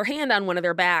 she's got her hand on one of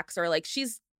their backs or like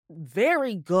she's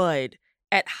very good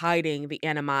at hiding the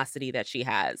animosity that she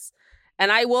has.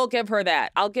 And I will give her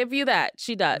that. I'll give you that.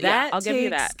 She does. I'll give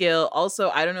you that. Skill. Also,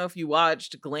 I don't know if you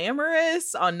watched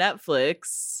Glamorous on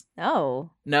Netflix. No.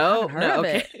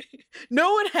 Okay.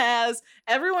 No one has.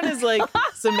 Everyone is like,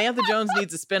 Samantha Jones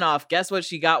needs a spinoff. Guess what?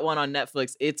 She got one on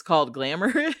Netflix. It's called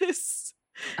Glamorous.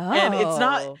 Oh.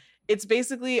 And it's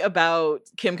basically about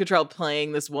Kim Cattrall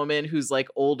playing this woman who's like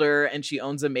older and she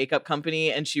owns a makeup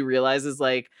company and she realizes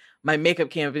like, my makeup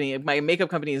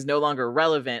company is no longer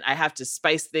relevant. I have to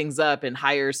spice things up and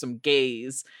hire some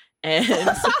gays. And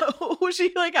so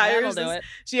she like hires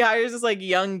this like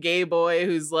young gay boy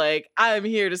who's like, I'm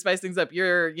here to spice things up.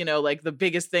 You're, you know, like the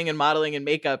biggest thing in modeling and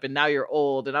makeup and now you're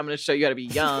old and I'm going to show you how to be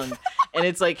young. And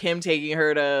it's like him taking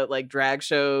her to like drag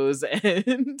shows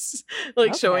and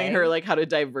like showing her like how to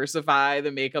diversify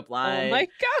the makeup line. Oh my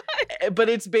God. But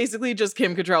it's basically just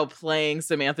Kim Cattrall playing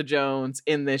Samantha Jones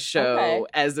in this show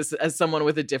as someone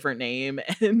with a different name.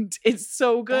 And it's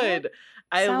so good.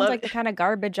 Sounds like the kind of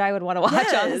garbage I would want to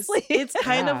watch, honestly. It's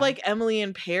kind of like Emily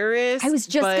in Paris. I was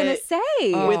just going to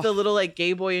say. With a little like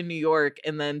gay boy in New York.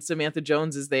 And then Samantha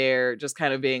Jones is there just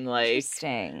kind of being like,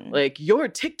 interesting. Like, your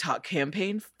TikTok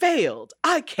campaign failed.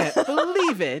 I can't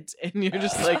believe it. And you're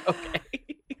just like, okay.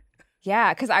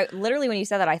 Yeah, because I literally, when you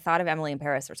said that, I thought of Emily in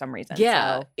Paris for some reason.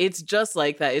 Yeah, so. It's just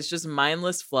like that. It's just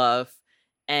mindless fluff.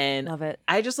 And love it.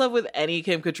 I just love with any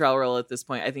Kim Cattrall role at this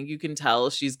point, I think you can tell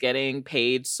she's getting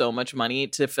paid so much money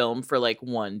to film for like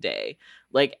one day.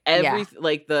 Like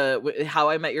like the How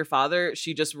I Met Your Father,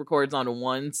 she just records on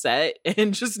one set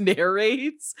and just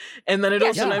narrates, and then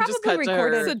it'll sometimes just cut to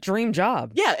her. It's a dream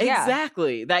job. Yeah,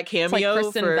 exactly. That cameo it's like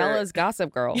Kristen for Bella's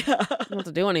Gossip Girl. Yeah. You don't have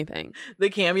to do anything. The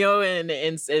cameo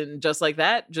and Just Like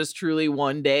That, just truly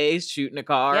one day shoot in a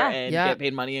car and get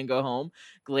paid money and go home.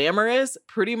 Glamorous,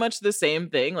 pretty much the same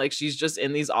thing. Like she's just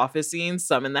in these office scenes,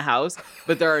 some in the house,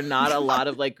 but there are not a lot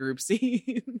of like group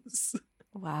scenes.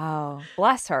 Wow.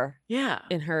 Bless her. Yeah.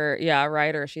 In her,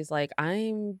 writer, she's like,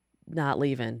 I'm not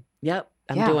leaving. Yep.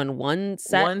 I'm doing one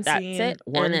set, one that's scene, it,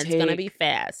 and it's going to be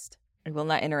fast. I will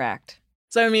not interact.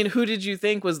 So, I mean, who did you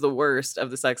think was the worst of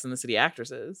the Sex and the City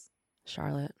actresses?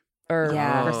 Charlotte. Or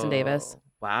Kristen Davis.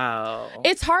 Wow.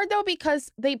 It's hard, though,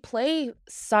 because they play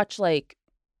such, like,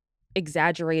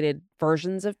 exaggerated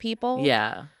versions of people.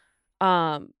 Yeah.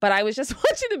 But I was just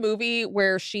watching a movie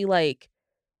where she, like,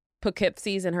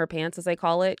 Poughkeepsies in her pants, as I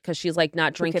call it, because she's like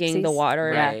not drinking the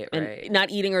water and not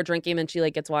eating or drinking, and she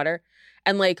like gets water,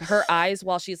 and like her eyes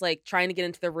while she's like trying to get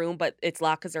into the room, but it's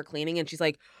locked because they're cleaning, and she's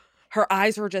like, her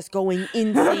eyes were just going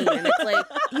insane, and it's like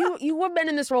you have been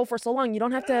in this role for so long, you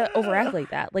don't have to overact like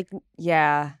that. Like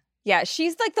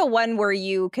she's like the one where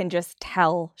you can just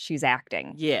tell she's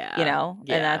acting. Yeah, you know,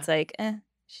 and that's like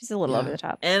she's a little over the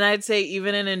top. And I'd say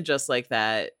even in Just Like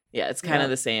That. Yeah, it's kind of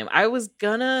the same. I was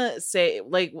gonna say,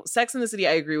 like, Sex and the City,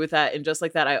 I agree with that. And Just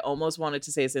Like That, I almost wanted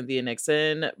to say Cynthia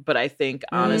Nixon. But I think,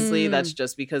 honestly, that's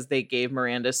just because they gave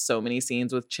Miranda so many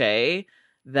scenes with Che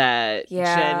that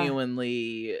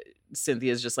genuinely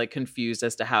Cynthia's just like confused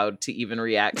as to how to even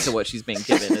react to what she's being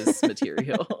given as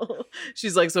material.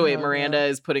 She's like, so wait, Miranda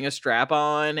is putting a strap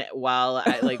on while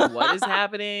what is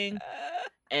happening?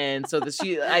 And so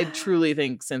I truly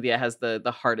think Cynthia has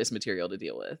the hardest material to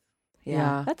deal with.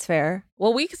 Yeah, that's fair.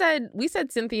 Well, we said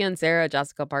Cynthia and Sarah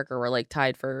Jessica Parker were like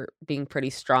tied for being pretty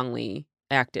strongly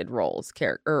acted roles,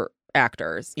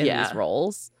 actors in these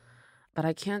roles. But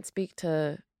I can't speak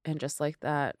to And Just Like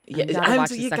That. Yeah, you gotta watch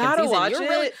the you second gotta season. watch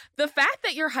it. The fact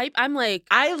that you're hype, I'm like,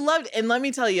 I loved, and let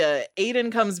me tell you,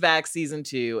 Aiden comes back season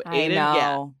 2. I know.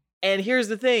 Yeah. And here's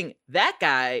the thing, that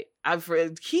guy,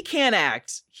 he can't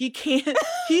act. He can't.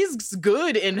 He's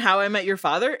good in How I Met Your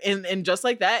Father, and Just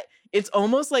Like That. It's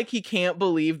almost like he can't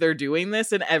believe they're doing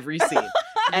this in every scene.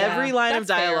 Every line of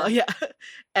dialogue. Fair. Yeah.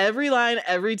 Every line,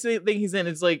 everything he's in,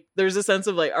 it's like, there's a sense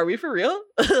of like, are we for real?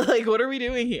 Like, what are we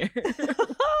doing here?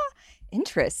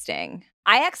 Interesting.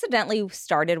 I accidentally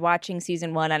started watching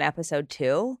season 1 on episode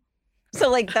 2. So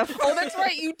like the oh, that's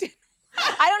right. You did.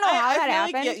 I don't know how that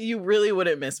happened. Like, you really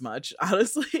wouldn't miss much,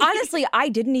 honestly. Honestly, I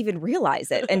didn't even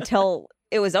realize it until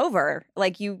it was over.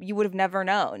 Like you would have never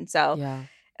known. So yeah.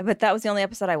 But that was the only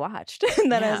episode I watched.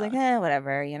 And then I was like,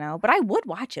 whatever, But I would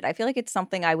watch it. I feel like it's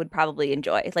something I would probably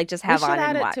enjoy. Like just have on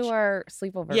and watch. Add it to our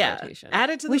sleepover rotation.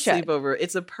 Add it to the sleepover.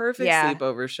 It's a perfect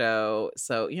sleepover show.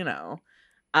 So,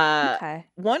 Okay.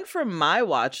 One from my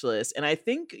watch list, and I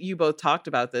think you both talked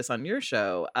about this on your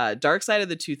show, Dark Side of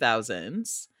the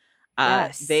 2000s.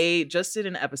 Yes. They just did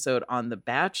an episode on The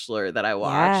Bachelor that I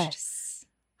watched. Yes.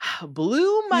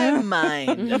 Blew my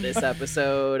mind, this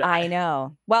episode. I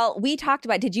know. Well, we talked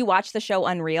about, did you watch the show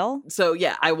Unreal? So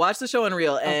yeah, I watched the show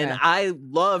Unreal, and I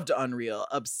loved Unreal,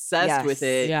 obsessed with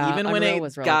it. Yeah, even when Unreal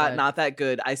it got not that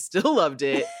good, I still loved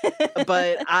it.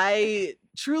 But I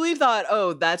truly thought,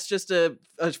 oh, that's just a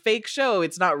fake show.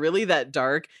 It's not really that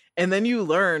dark. And then you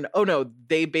learn, oh no,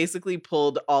 they basically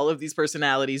pulled all of these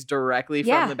personalities directly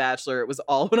from The Bachelor. It was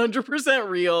all 100%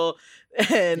 real.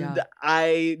 And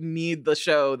I need the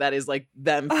show that is like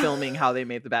them filming how they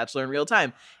made The Bachelor in real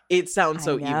time. It sounds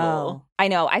so evil. I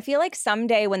know. I feel like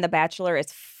someday when The Bachelor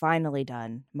is finally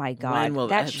done, my God, when will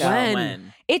that show,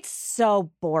 when? It's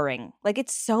so boring. Like,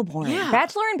 it's so boring. Yeah.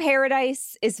 Bachelor in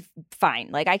Paradise is fine.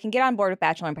 Like, I can get on board with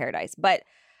Bachelor in Paradise, but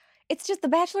it's just The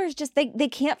Bachelor is just, they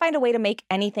can't find a way to make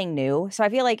anything new. So I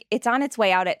feel like it's on its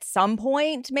way out at some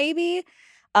point, maybe.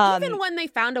 Even when they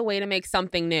found a way to make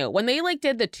something new, when they like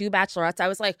did the 2 Bachelorettes, I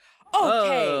was like,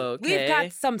 okay, we've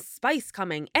got some spice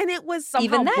coming, and it was somehow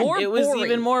even then, more it was boring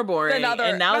even more boring. And now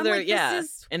they're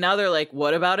and now they're like,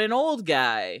 what about an old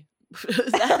guy?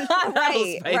 That'll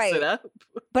spice it up.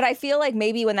 But I feel like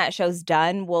maybe when that show's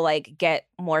done, we'll like get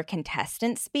more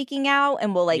contestants speaking out,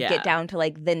 and we'll like get down to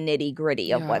like the nitty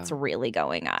gritty of what's really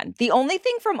going on. The only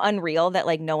thing from Unreal that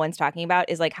like no one's talking about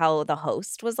is like how the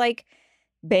host was like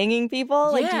banging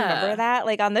people. Like, do you remember that?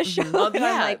 Like on the show? Well,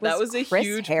 like, that was a Chris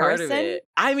huge Harrison? part of it.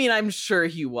 I mean, I'm sure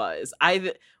he was.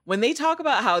 When they talk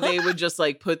about how they would just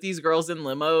like put these girls in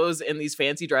limos in these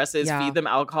fancy dresses, feed them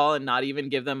alcohol, and not even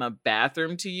give them a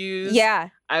bathroom to use. Yeah.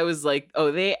 I was like,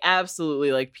 oh, they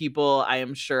absolutely, like, people, I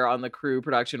am sure on the crew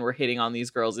production were hitting on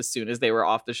these girls as soon as they were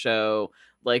off the show.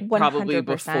 Like 100%. Probably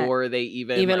before they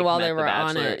even like, while met they were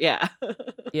on it. Yeah.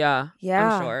 Yeah.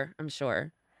 I'm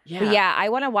sure. Yeah. But yeah, I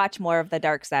want to watch more of the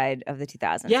Dark Side of the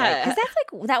 2000s. Yeah. Because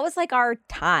that was like our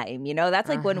time, That's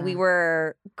like when we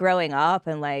were growing up,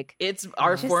 and like it's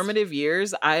our formative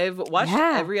years. I've watched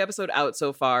every episode out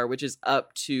so far, which is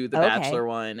up to the Bachelor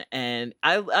one, and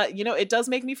I it does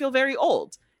make me feel very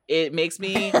old. It makes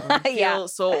me feel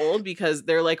so old because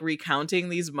they're like recounting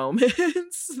these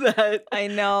moments that I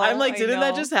know. I'm like, didn't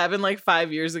that just happen like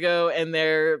 5 years ago? And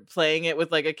they're playing it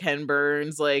with like a Ken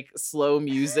Burns, like slow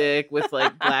music with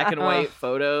like black and white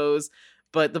photos.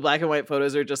 But the black and white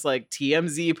photos are just like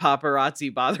TMZ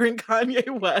paparazzi bothering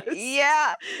Kanye West.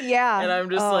 Yeah. Yeah. And I'm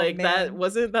just that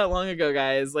wasn't that long ago,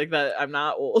 guys. Like that, I'm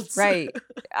not old. Right.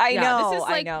 I know.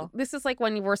 I know. This is like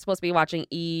when we're supposed to be watching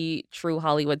True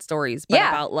Hollywood Stories, but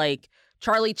about like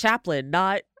Charlie Chaplin,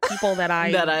 not people that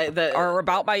that are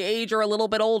about my age or a little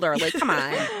bit older. Like, come on.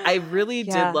 I really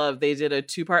did love, they did a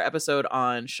 2-part episode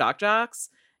on shock jocks.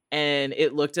 And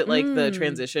it looked at like the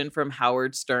transition from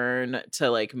Howard Stern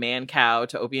to like Man Cow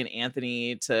to Opie and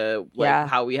Anthony to like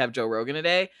how we have Joe Rogan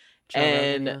today.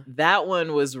 That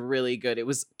one was really good. It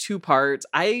was 2 parts.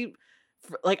 I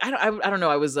don't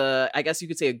know. I was I guess you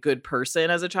could say a good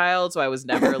person as a child, so I was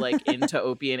never like into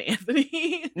Opie and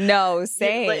Anthony. No,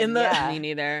 same. Me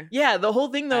neither. Yeah, the whole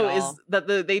thing though is that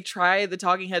the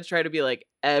talking heads try to be like,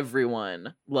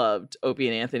 everyone loved Opie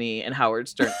and Anthony and Howard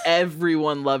Stern.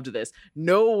 Everyone loved this.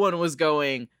 No one was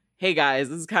going, hey guys,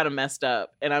 this is kind of messed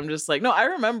up. And I'm just like, no, I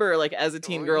remember like as a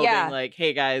teen girl being like,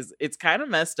 hey guys, it's kind of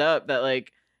messed up that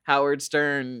like Howard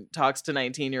Stern talks to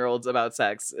 19-year-olds about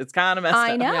sex. It's kind of messed up.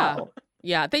 I know.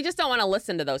 Yeah, they just don't want to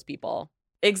listen to those people.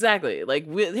 Exactly.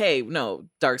 Like, hey, no,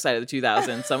 dark side of the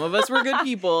 2000s. Some of us were good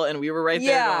people, and we were right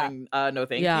there going, no,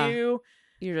 thank you.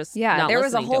 You're just there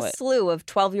was a whole slew of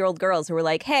 12-year-old girls who were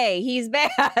like, hey, he's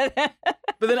bad.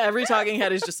 But then every talking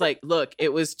head is just like, look,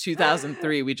 it was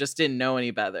 2003. We just didn't know any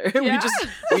better. Yeah.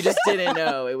 we just didn't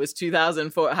know. It was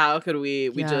 2004. How could we?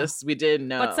 We didn't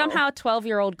know. But somehow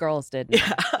 12-year-old girls did know.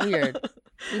 Yeah. Weird.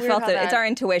 We felt it. It's our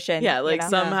intuition. Yeah, like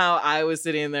somehow I was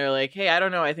sitting there like, hey, I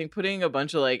don't know. I think putting a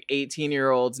bunch of like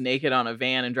 18-year-olds naked on a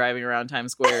van and driving around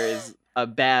Times Square is a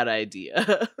bad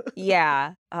idea.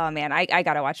 Yeah. Oh man, I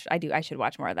gotta watch. I should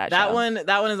watch more of that show.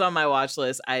 That one is on my watch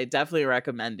list. I definitely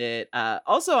recommend it.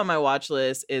 Also on my watch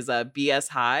list is BS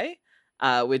High,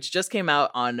 which just came out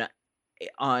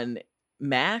on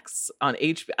Max on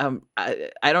HBO.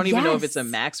 I don't even know if it's a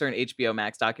Max or an HBO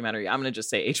Max documentary. I'm gonna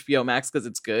just say HBO Max because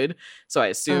it's good. So I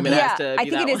assume it has to. I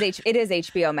think it is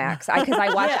HBO Max because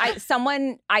I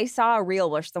watched. I saw a reel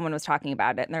where someone was talking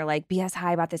about it, and they're like BS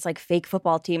High about this like fake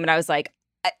football team, and I was like,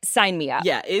 sign me up.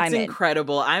 Yeah, it's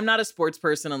incredible. I'm not a sports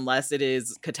person unless it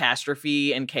is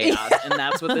catastrophe and chaos, and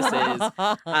that's what this is.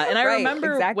 And I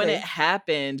remember when it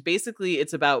happened. Basically,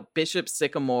 it's about Bishop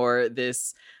Sycamore,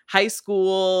 this high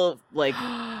school, like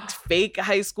fake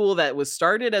high school that was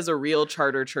started as a real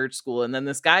charter church school. And then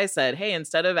this guy said, hey,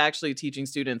 instead of actually teaching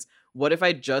students, what if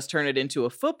I just turn it into a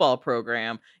football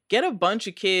program, get a bunch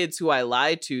of kids who I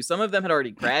lied to. Some of them had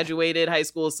already graduated high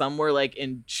school. Some were like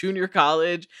in junior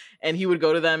college. And he would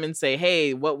go to them and say,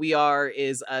 hey, what we are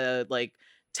is a like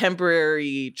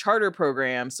temporary charter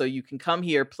program. So you can come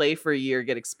here, play for a year,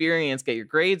 get experience, get your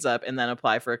grades up, and then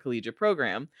apply for a collegiate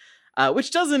program.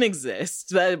 Which doesn't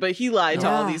exist, but he lied to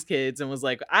all these kids and was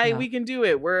like, we can do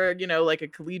it. We're, like a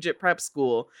collegiate prep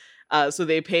school. So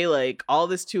they pay like all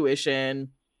this tuition,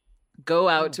 go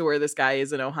out to where this guy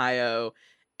is in Ohio.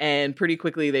 And pretty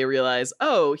quickly they realize,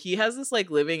 he has this like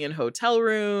living in hotel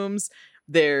rooms.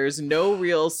 There's no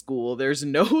real school. There's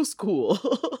no school.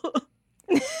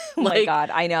 Oh my God,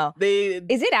 I know.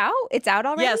 Is it out? It's out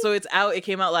already? Yeah, so it's out. It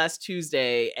came out last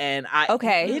Tuesday, and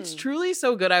it's truly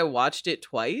so good. I watched it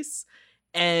twice,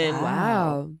 and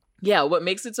wow. Yeah, what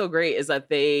makes it so great is that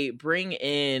they bring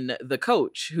in the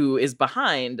coach who is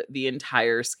behind the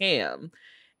entire scam.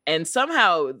 And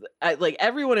somehow, like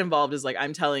everyone involved is like,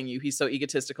 I'm telling you, he's so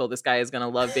egotistical. This guy is going to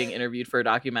love being interviewed for a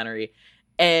documentary.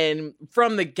 And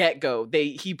from the get-go,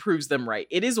 he proves them right.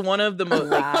 It is one of the most,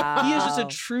 he is just a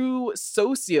true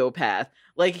sociopath.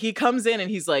 Like, he comes in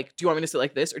and he's like, do you want me to sit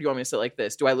like this or do you want me to sit like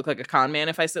this? Do I look like a con man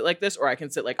if I sit like this, or I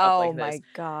can sit like up like this? Oh my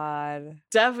God.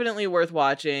 Definitely worth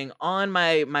watching. On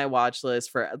my watch list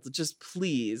for just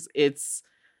please. It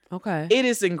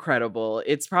is incredible.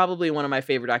 It's probably one of my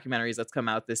favorite documentaries that's come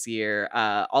out this year.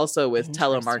 Also with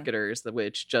telemarketers,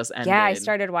 which just ended. Yeah, I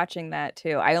started watching that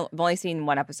too. I've only seen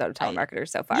one episode of telemarketers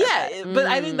so far. Yeah, but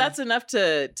I think that's enough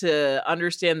to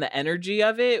understand the energy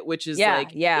of it, which is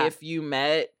if you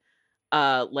met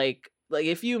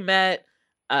if you met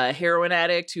a heroin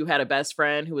addict who had a best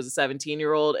friend who was a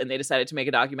 17-year-old and they decided to make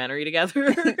a documentary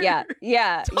together. yeah,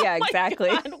 exactly.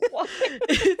 God,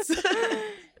 it's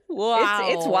wow.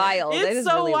 It's wild. It's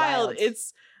so really wild.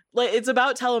 It's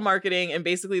about telemarketing and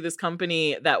basically this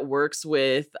company that works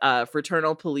with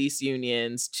fraternal police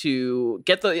unions to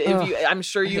get I'm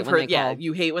sure you've heard,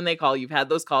 you hate when they call. You've had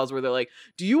those calls where they're like,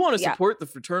 do you want to support the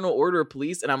Fraternal Order of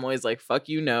Police? And I'm always like, fuck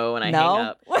you, no. And I hang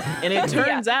up. And it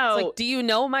turns out. It's like, do you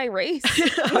know my race?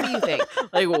 What do you think?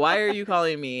 Like, why are you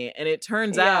calling me? And it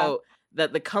turns out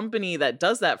that the company that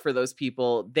does that for those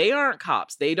people, they aren't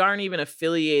cops. They aren't even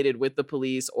affiliated with the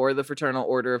police or the Fraternal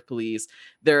Order of Police.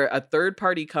 They're a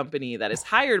third-party company that is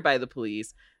hired by the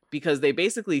police because they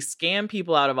basically scam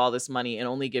people out of all this money and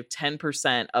only give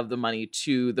 10% of the money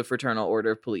to the Fraternal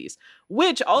Order of Police,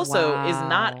 which also is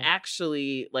not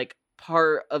actually like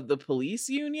part of the police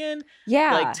union.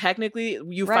 Yeah. Like technically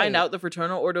you find out the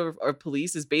Fraternal Order of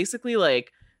Police is basically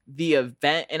like the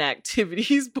event and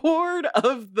activities board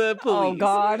of the police. Oh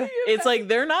God. It's like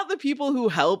they're not the people who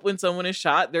help when someone is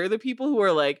shot. They're the people who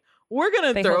are like, we're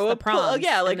gonna throw a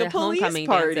police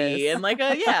party and like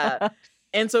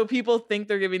and so people think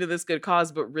they're giving to this good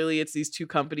cause, but really it's these two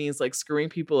companies like screwing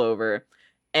people over.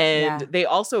 And they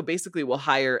also basically will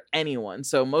hire anyone.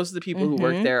 So most of the people who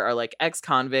work there are like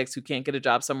ex-convicts who can't get a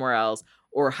job somewhere else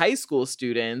or high school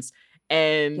students.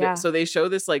 And so they show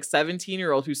this like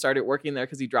 17-year-old who started working there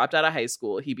because he dropped out of high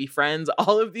school. He befriends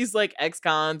all of these like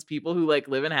ex-cons, people who like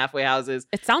live in halfway houses.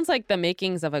 It sounds like the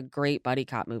makings of a great buddy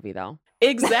cop movie though.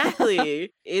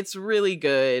 Exactly. It's really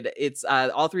good. It's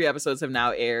all 3 episodes have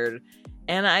now aired.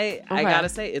 And I gotta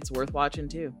say, it's worth watching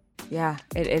too. Yeah,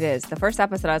 it is. The first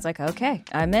episode, I was like, okay,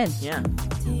 I'm in. Yeah.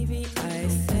 TV I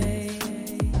say.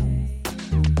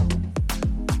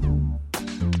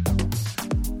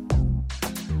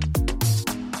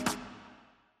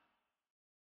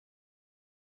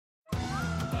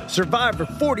 Survivor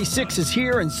 46 is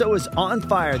here, and so is On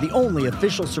Fire, the only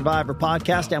official Survivor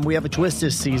podcast, and we have a twist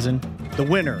this season. The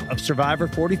winner of Survivor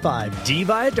 45, Dee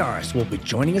Valladares, will be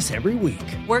joining us every week.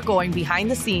 We're going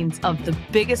behind the scenes of the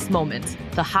biggest moments,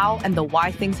 the how and the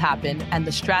why things happen, and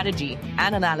the strategy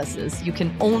and analysis you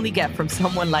can only get from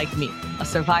someone like me, a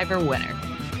Survivor winner.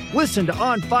 Listen to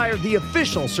On Fire, the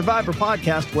official Survivor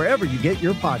podcast, wherever you get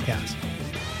your podcast.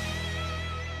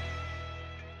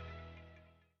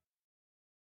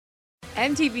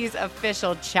 MTV's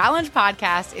official Challenge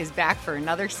podcast is back for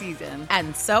another season.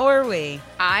 And so are we.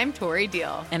 I'm Tori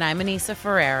Deal. And I'm Anissa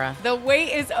Ferreira. The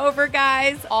wait is over,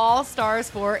 guys. All Stars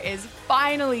 4 is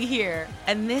finally here.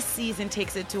 And this season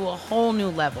takes it to a whole new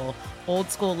level.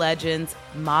 Old school legends,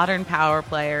 modern power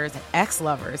players, and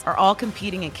ex-lovers are all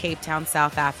competing in Cape Town,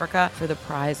 South Africa for the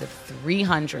prize of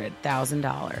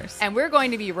 $300,000. And we're going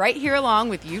to be right here along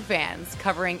with you fans,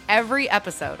 covering every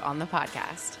episode on the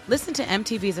podcast. Listen to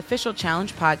MTV's official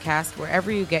Challenge podcast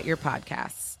wherever you get your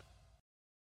podcasts.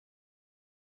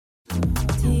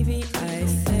 TV I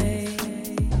say.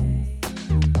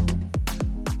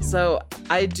 So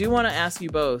I do want to ask you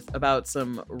both about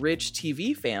some rich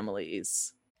TV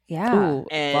families. Yeah. Ooh,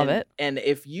 And, love it. And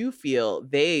if you feel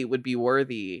they would be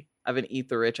worthy of an Eat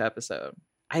the Rich episode.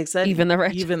 I said Even the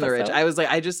Rich Even the Rich. episode? I was like,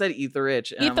 I just said Eat the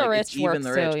Rich. And Eat I'm the like, Rich it's Even works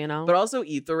the Rich. too, you know? But also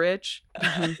Eat the Rich.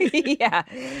 Yeah.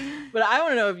 But I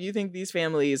want to know if you think these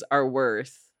families are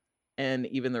worth an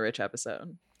Even the Rich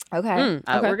episode. Okay.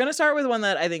 Okay. We're going to start with one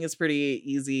that I think is pretty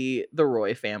easy. The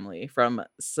Roy family from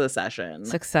Succession.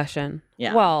 Succession.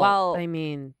 Yeah. Well, I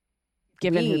mean,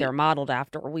 given who we- they're modeled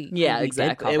after, we exactly.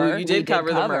 Did cover. And you did cover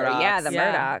the Murdochs. Yeah, the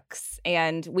Yeah. Murdochs.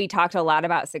 And we talked a lot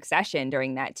about Succession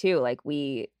during that too. Like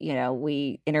we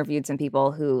interviewed some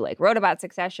people who like wrote about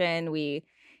Succession. So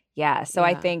I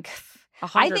Yeah. think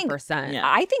 100%. Yeah.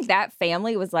 I think that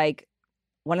family was like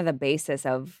one of the basis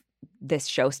of this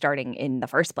show starting in the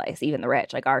first place, Even the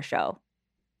Rich, like our show.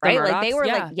 The Right? Like they Murdochs? were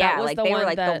Yeah, like, that was like the they were one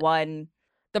like the that- one.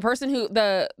 The person who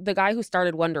the guy who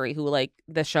started Wondery, who like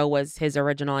the show was his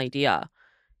original idea,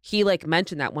 he like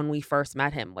mentioned that when we first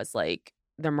met him was like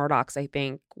the Murdochs, I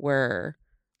think, were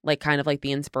like kind of like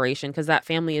the inspiration, because that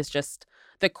family is just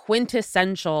the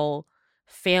quintessential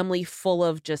family full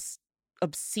of just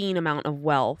obscene amount of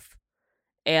wealth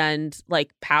and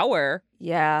like power.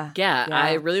 Yeah. Yeah, Yeah.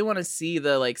 I really want to see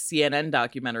the like CNN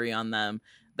documentary on them.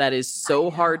 That is so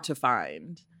hard to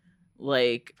find.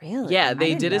 Like, Really? yeah, I they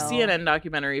didn't did a know. CNN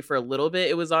documentary for a little bit.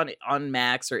 It was on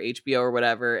Max or HBO or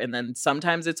whatever, and then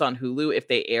sometimes it's on Hulu if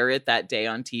they air it that day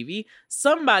on TV.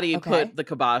 Somebody Okay. put the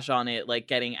kibosh on it, like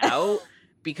getting out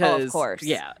because, course.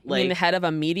 yeah, I mean, the like head of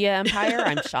a media empire.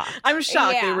 I'm shocked. I'm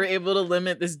shocked they Yeah. were able to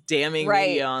limit this damning Right.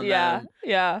 media on Yeah, them.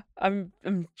 yeah.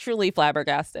 I'm truly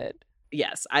flabbergasted.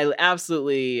 Yes, I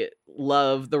absolutely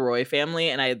love the Roy family,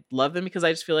 and I love them because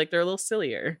I just feel like they're a little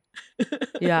sillier.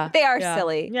 Yeah, They are Yeah.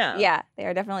 silly. Yeah. Yeah. They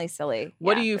are definitely silly.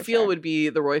 What Yeah, do you for feel sure. would be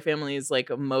the Roy family's like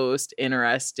most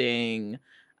interesting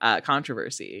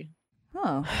controversy?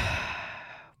 Oh.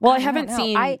 Well, I I don't haven't know.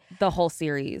 seen the whole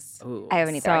series. Ooh. I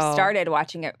haven't either. I So- started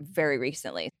watching it very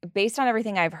recently. Based on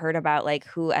everything I've heard about like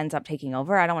who ends up taking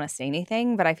over, I don't want to say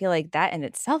anything, but I feel like that in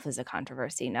itself is a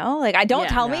controversy, no? Like I don't Yeah.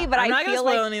 tell me, but I'm I not gonna feel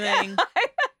spoil like anything.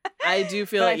 I do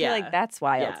feel but like I feel like that's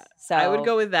wild. Yeah. So I would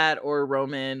go with that or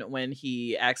Roman when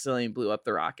he accidentally blew up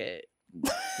the rocket.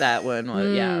 That one was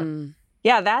Mm.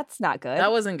 Yeah, that's not good.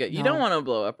 That wasn't good. You don't No. want to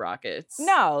blow up rockets.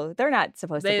 No, they're not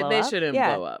supposed to blow They up. shouldn't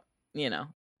yeah. blow up, you know.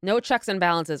 No checks and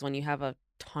balances when you have a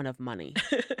ton of money.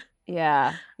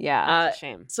 Yeah. Yeah. It's a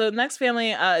shame. So next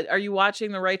family, are you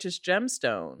watching The Righteous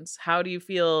Gemstones? How do you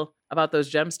feel about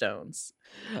those gemstones?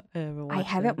 I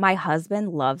haven't. My husband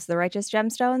loves The Righteous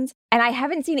Gemstones, and I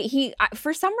haven't seen it. He,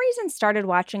 for some reason, started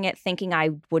watching it thinking I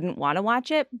wouldn't want to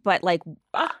watch it, but like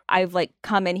I've like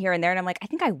come in here and there, and I'm like, I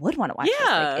think I would want to watch this.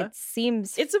 Yeah. Like, it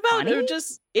seems. It's about funny.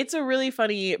 it's a really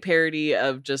funny parody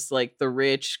of just like the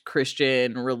rich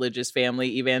Christian religious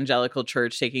family evangelical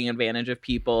church taking advantage of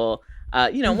people.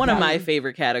 One of my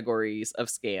favorite categories of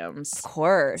scams. Of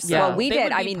course. Yeah, Well, we they did.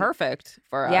 would I be mean, perfect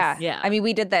for us. yeah. Yeah. I mean,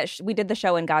 we did that. We did the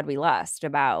show In God We Lust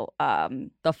about The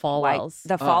like, Falwells.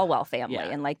 the Falwell family, yeah.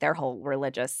 and like their whole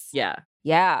religious. Yeah.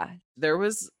 Yeah. There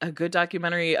was a good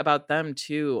documentary about them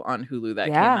too on Hulu that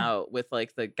came Yeah. out with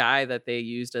like the guy that they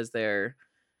used as their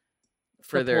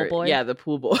for the pool boy? the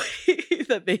pool boy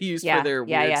that they use for their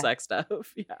weird sex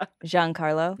stuff. Yeah.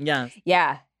 Giancarlo. Yeah.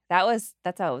 Yeah. That's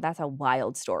a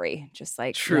wild story. Just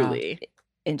like truly.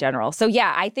 In general. So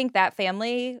yeah, I think that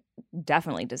family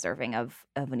definitely deserving of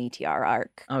an ETR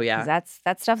arc. Oh yeah.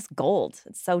 That stuff's gold.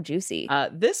 It's so juicy.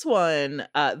 This one,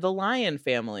 the Lion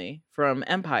family from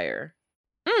Empire.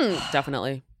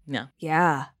 Definitely. Yeah.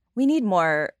 Yeah. We need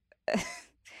more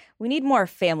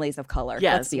families of color.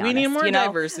 Yes, let's be honest. We need more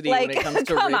diversity when it comes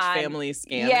to rich family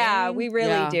scamming. Yeah, we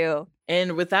really do.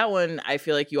 And with that one, I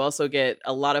feel like you also get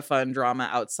a lot of fun drama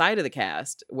outside of the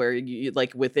cast where you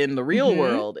like within the real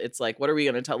world, it's like, what are we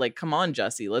going to tell? Like, come on,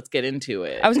 Jussie, let's get into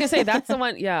it. I was going to say, that's the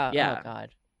one. Yeah. Yeah. Oh, God.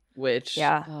 Which,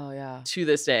 oh yeah, to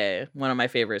this day, one of my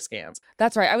favorite scams.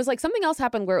 That's right. I was like, something else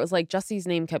happened where it was like Jussie's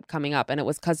name kept coming up, and it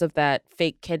was because of that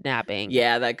fake kidnapping.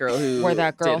 Yeah, that girl where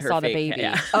that girl saw the baby.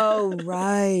 Oh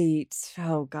right.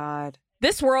 Oh God.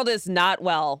 This world is not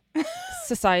well.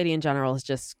 Society in general is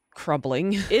just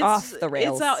crumbling. It's off the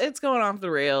rails. It's going off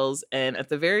the rails, and at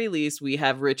the very least, we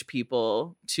have rich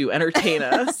people to entertain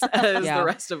us as the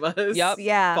rest of us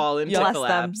fall into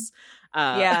collapse.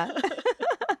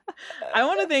 I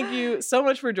want to thank you so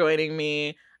much for joining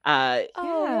me.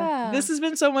 This has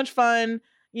been so much fun.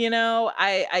 You know,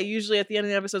 I usually at the end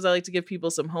of the episodes, I like to give people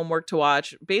some homework to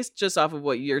watch based just off of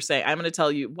what you're saying. I'm going to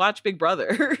tell you, watch Big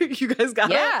Brother. You guys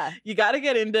you got to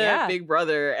get into Big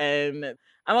Brother. And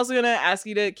I'm also going to ask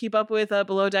you to keep up with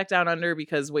Below Deck Down Under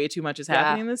because way too much is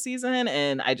happening this season.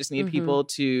 And I just need people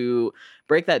to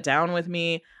break that down with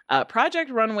me.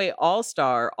 Project Runway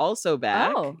All-Star also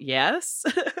back. Oh. Yes.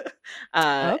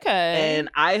 Okay. And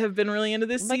I have been really into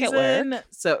this season.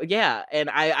 So yeah, and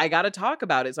I got to talk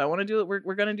about it. So I want to do it.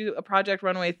 We're going to do a Project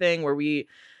Runway thing where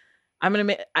I'm going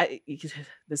to make,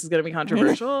 this is going to be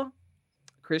controversial.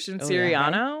 Christian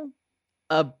Siriano,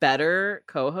 a better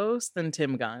co-host than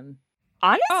Tim Gunn.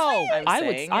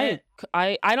 Honestly,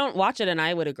 I don't watch it, and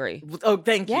I would agree. Oh,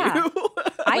 thank you.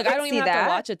 I don't even have to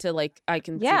watch it to I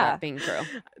can see that being true.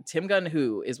 Tim Gunn,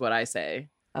 who is what I say.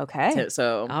 Okay.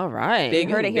 So all right, you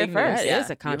heard it here first. It is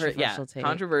a controversial take.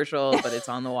 Controversial, but it's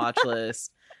on the watch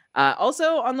list.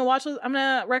 Also on the watch list, I'm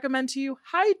gonna recommend to you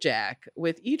Hijack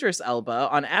with Idris Elba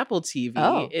on Apple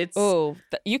TV.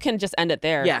 You can just end it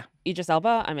there. Yeah, Idris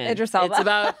Elba. I mean, Idris Elba. It's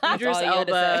about Idris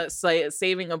Elba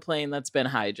saving a plane that's been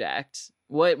hijacked.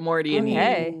 What more do you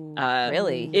need?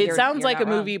 Really? It sounds like a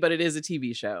movie, but it is a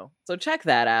TV show. So check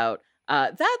that out.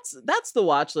 That's the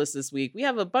watch list this week. We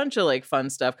have a bunch of fun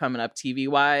stuff coming up TV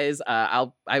wise.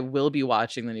 I will be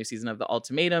watching the new season of The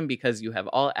Ultimatum because you have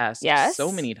all asked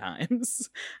so many times,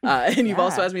 and you've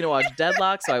also asked me to watch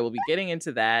Deadlock, so I will be getting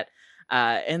into that.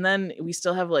 And then we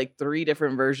still have 3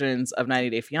 different versions of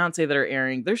 90 Day Fiancé that are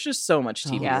airing. There's just so much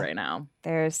TV right now.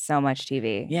 There's so much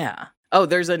TV. Yeah. Oh,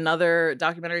 there's another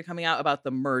documentary coming out about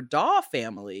the Murdaugh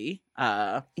family.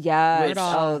 Those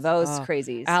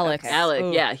crazies. Alex. Okay.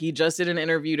 Alec, yeah. He just did an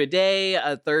interview today.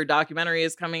 A 3rd documentary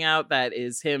is coming out that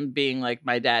is him being like,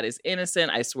 my dad is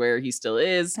innocent. I swear he still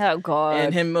is. Oh, God.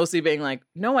 And him mostly being like,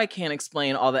 no, I can't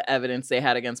explain all the evidence they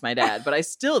had against my dad, but I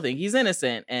still think he's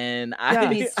innocent. And he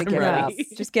needs to give it up.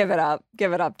 Just give it up.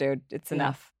 Give it up, dude. It's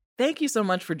enough. Thank you so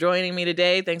much for joining me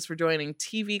today. Thanks for joining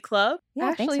TV Club.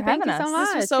 Yeah, thanks for having us. So much.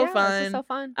 This was so fun. This was so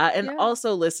fun. And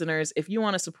also, listeners, if you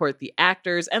want to support the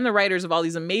actors and the writers of all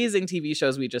these amazing TV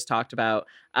shows we just talked about,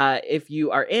 if you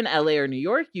are in LA or New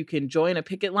York, you can join a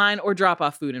picket line or drop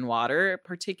off food and water,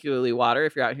 particularly water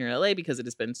if you're out here in LA because it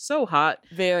has been so hot.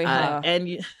 Very hot.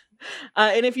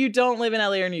 And if you don't live in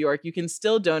LA or New York, you can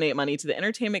still donate money to the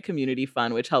Entertainment Community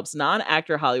Fund, which helps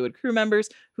non-actor Hollywood crew members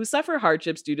who suffer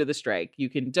hardships due to the strike. You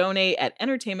can donate at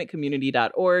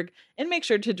entertainmentcommunity.org and make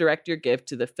sure to direct your gift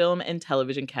to the film and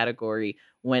television category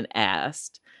when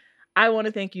asked. I want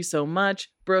to thank you so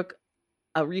much, Brooke,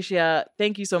 Aricia.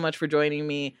 Thank you so much for joining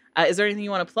me. Is there anything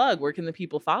you want to plug? Where can the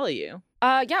people follow you?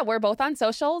 We're both on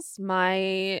socials.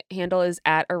 My handle is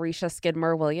at Aricia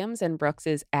Skidmore-Williams and Brooke's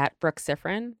is at Brooke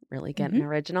Siffrinn. Really getting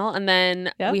original. And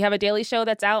then we have a daily show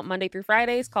that's out Monday through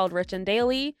Fridays called Rich and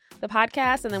Daily, the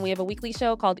podcast. And then we have a weekly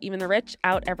show called Even the Rich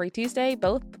out every Tuesday,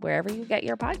 both wherever you get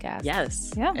your podcast.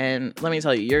 Yes. Yeah. And let me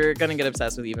tell you, you're going to get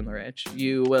obsessed with Even the Rich.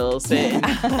 You will sit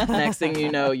and next thing you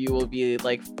know, you will be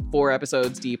 4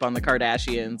 episodes deep on the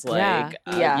Kardashians.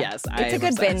 Yes, it's a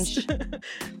good binge.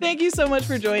 Thank you so much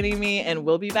for joining me. And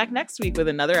we'll be back next week with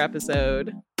another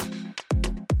episode.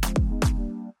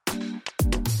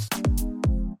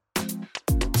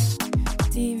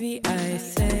 TV I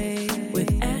Say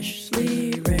with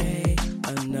Ashley Ray.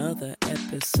 Another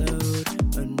episode.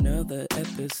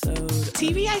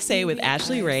 TV I Say with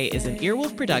Ashley Ray is an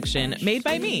Earwolf production made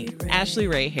by me, Ashley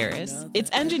Ray Harris.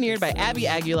 It's engineered by Abby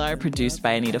Aguilar, produced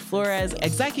by Anita Flores,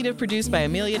 executive produced by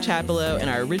Amelia Chapello, and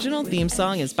our original theme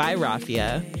song is by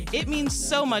Raffia. It means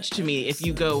so much to me if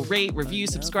you go rate, review,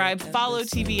 subscribe, follow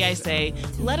TV I Say.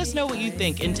 Let us know what you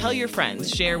think and tell your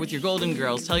friends. Share with your Golden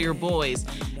Girls, tell your boys.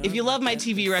 If you love my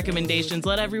TV recommendations,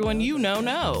 let everyone you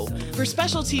know. For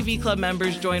special TV Club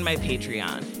members, join my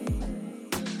Patreon.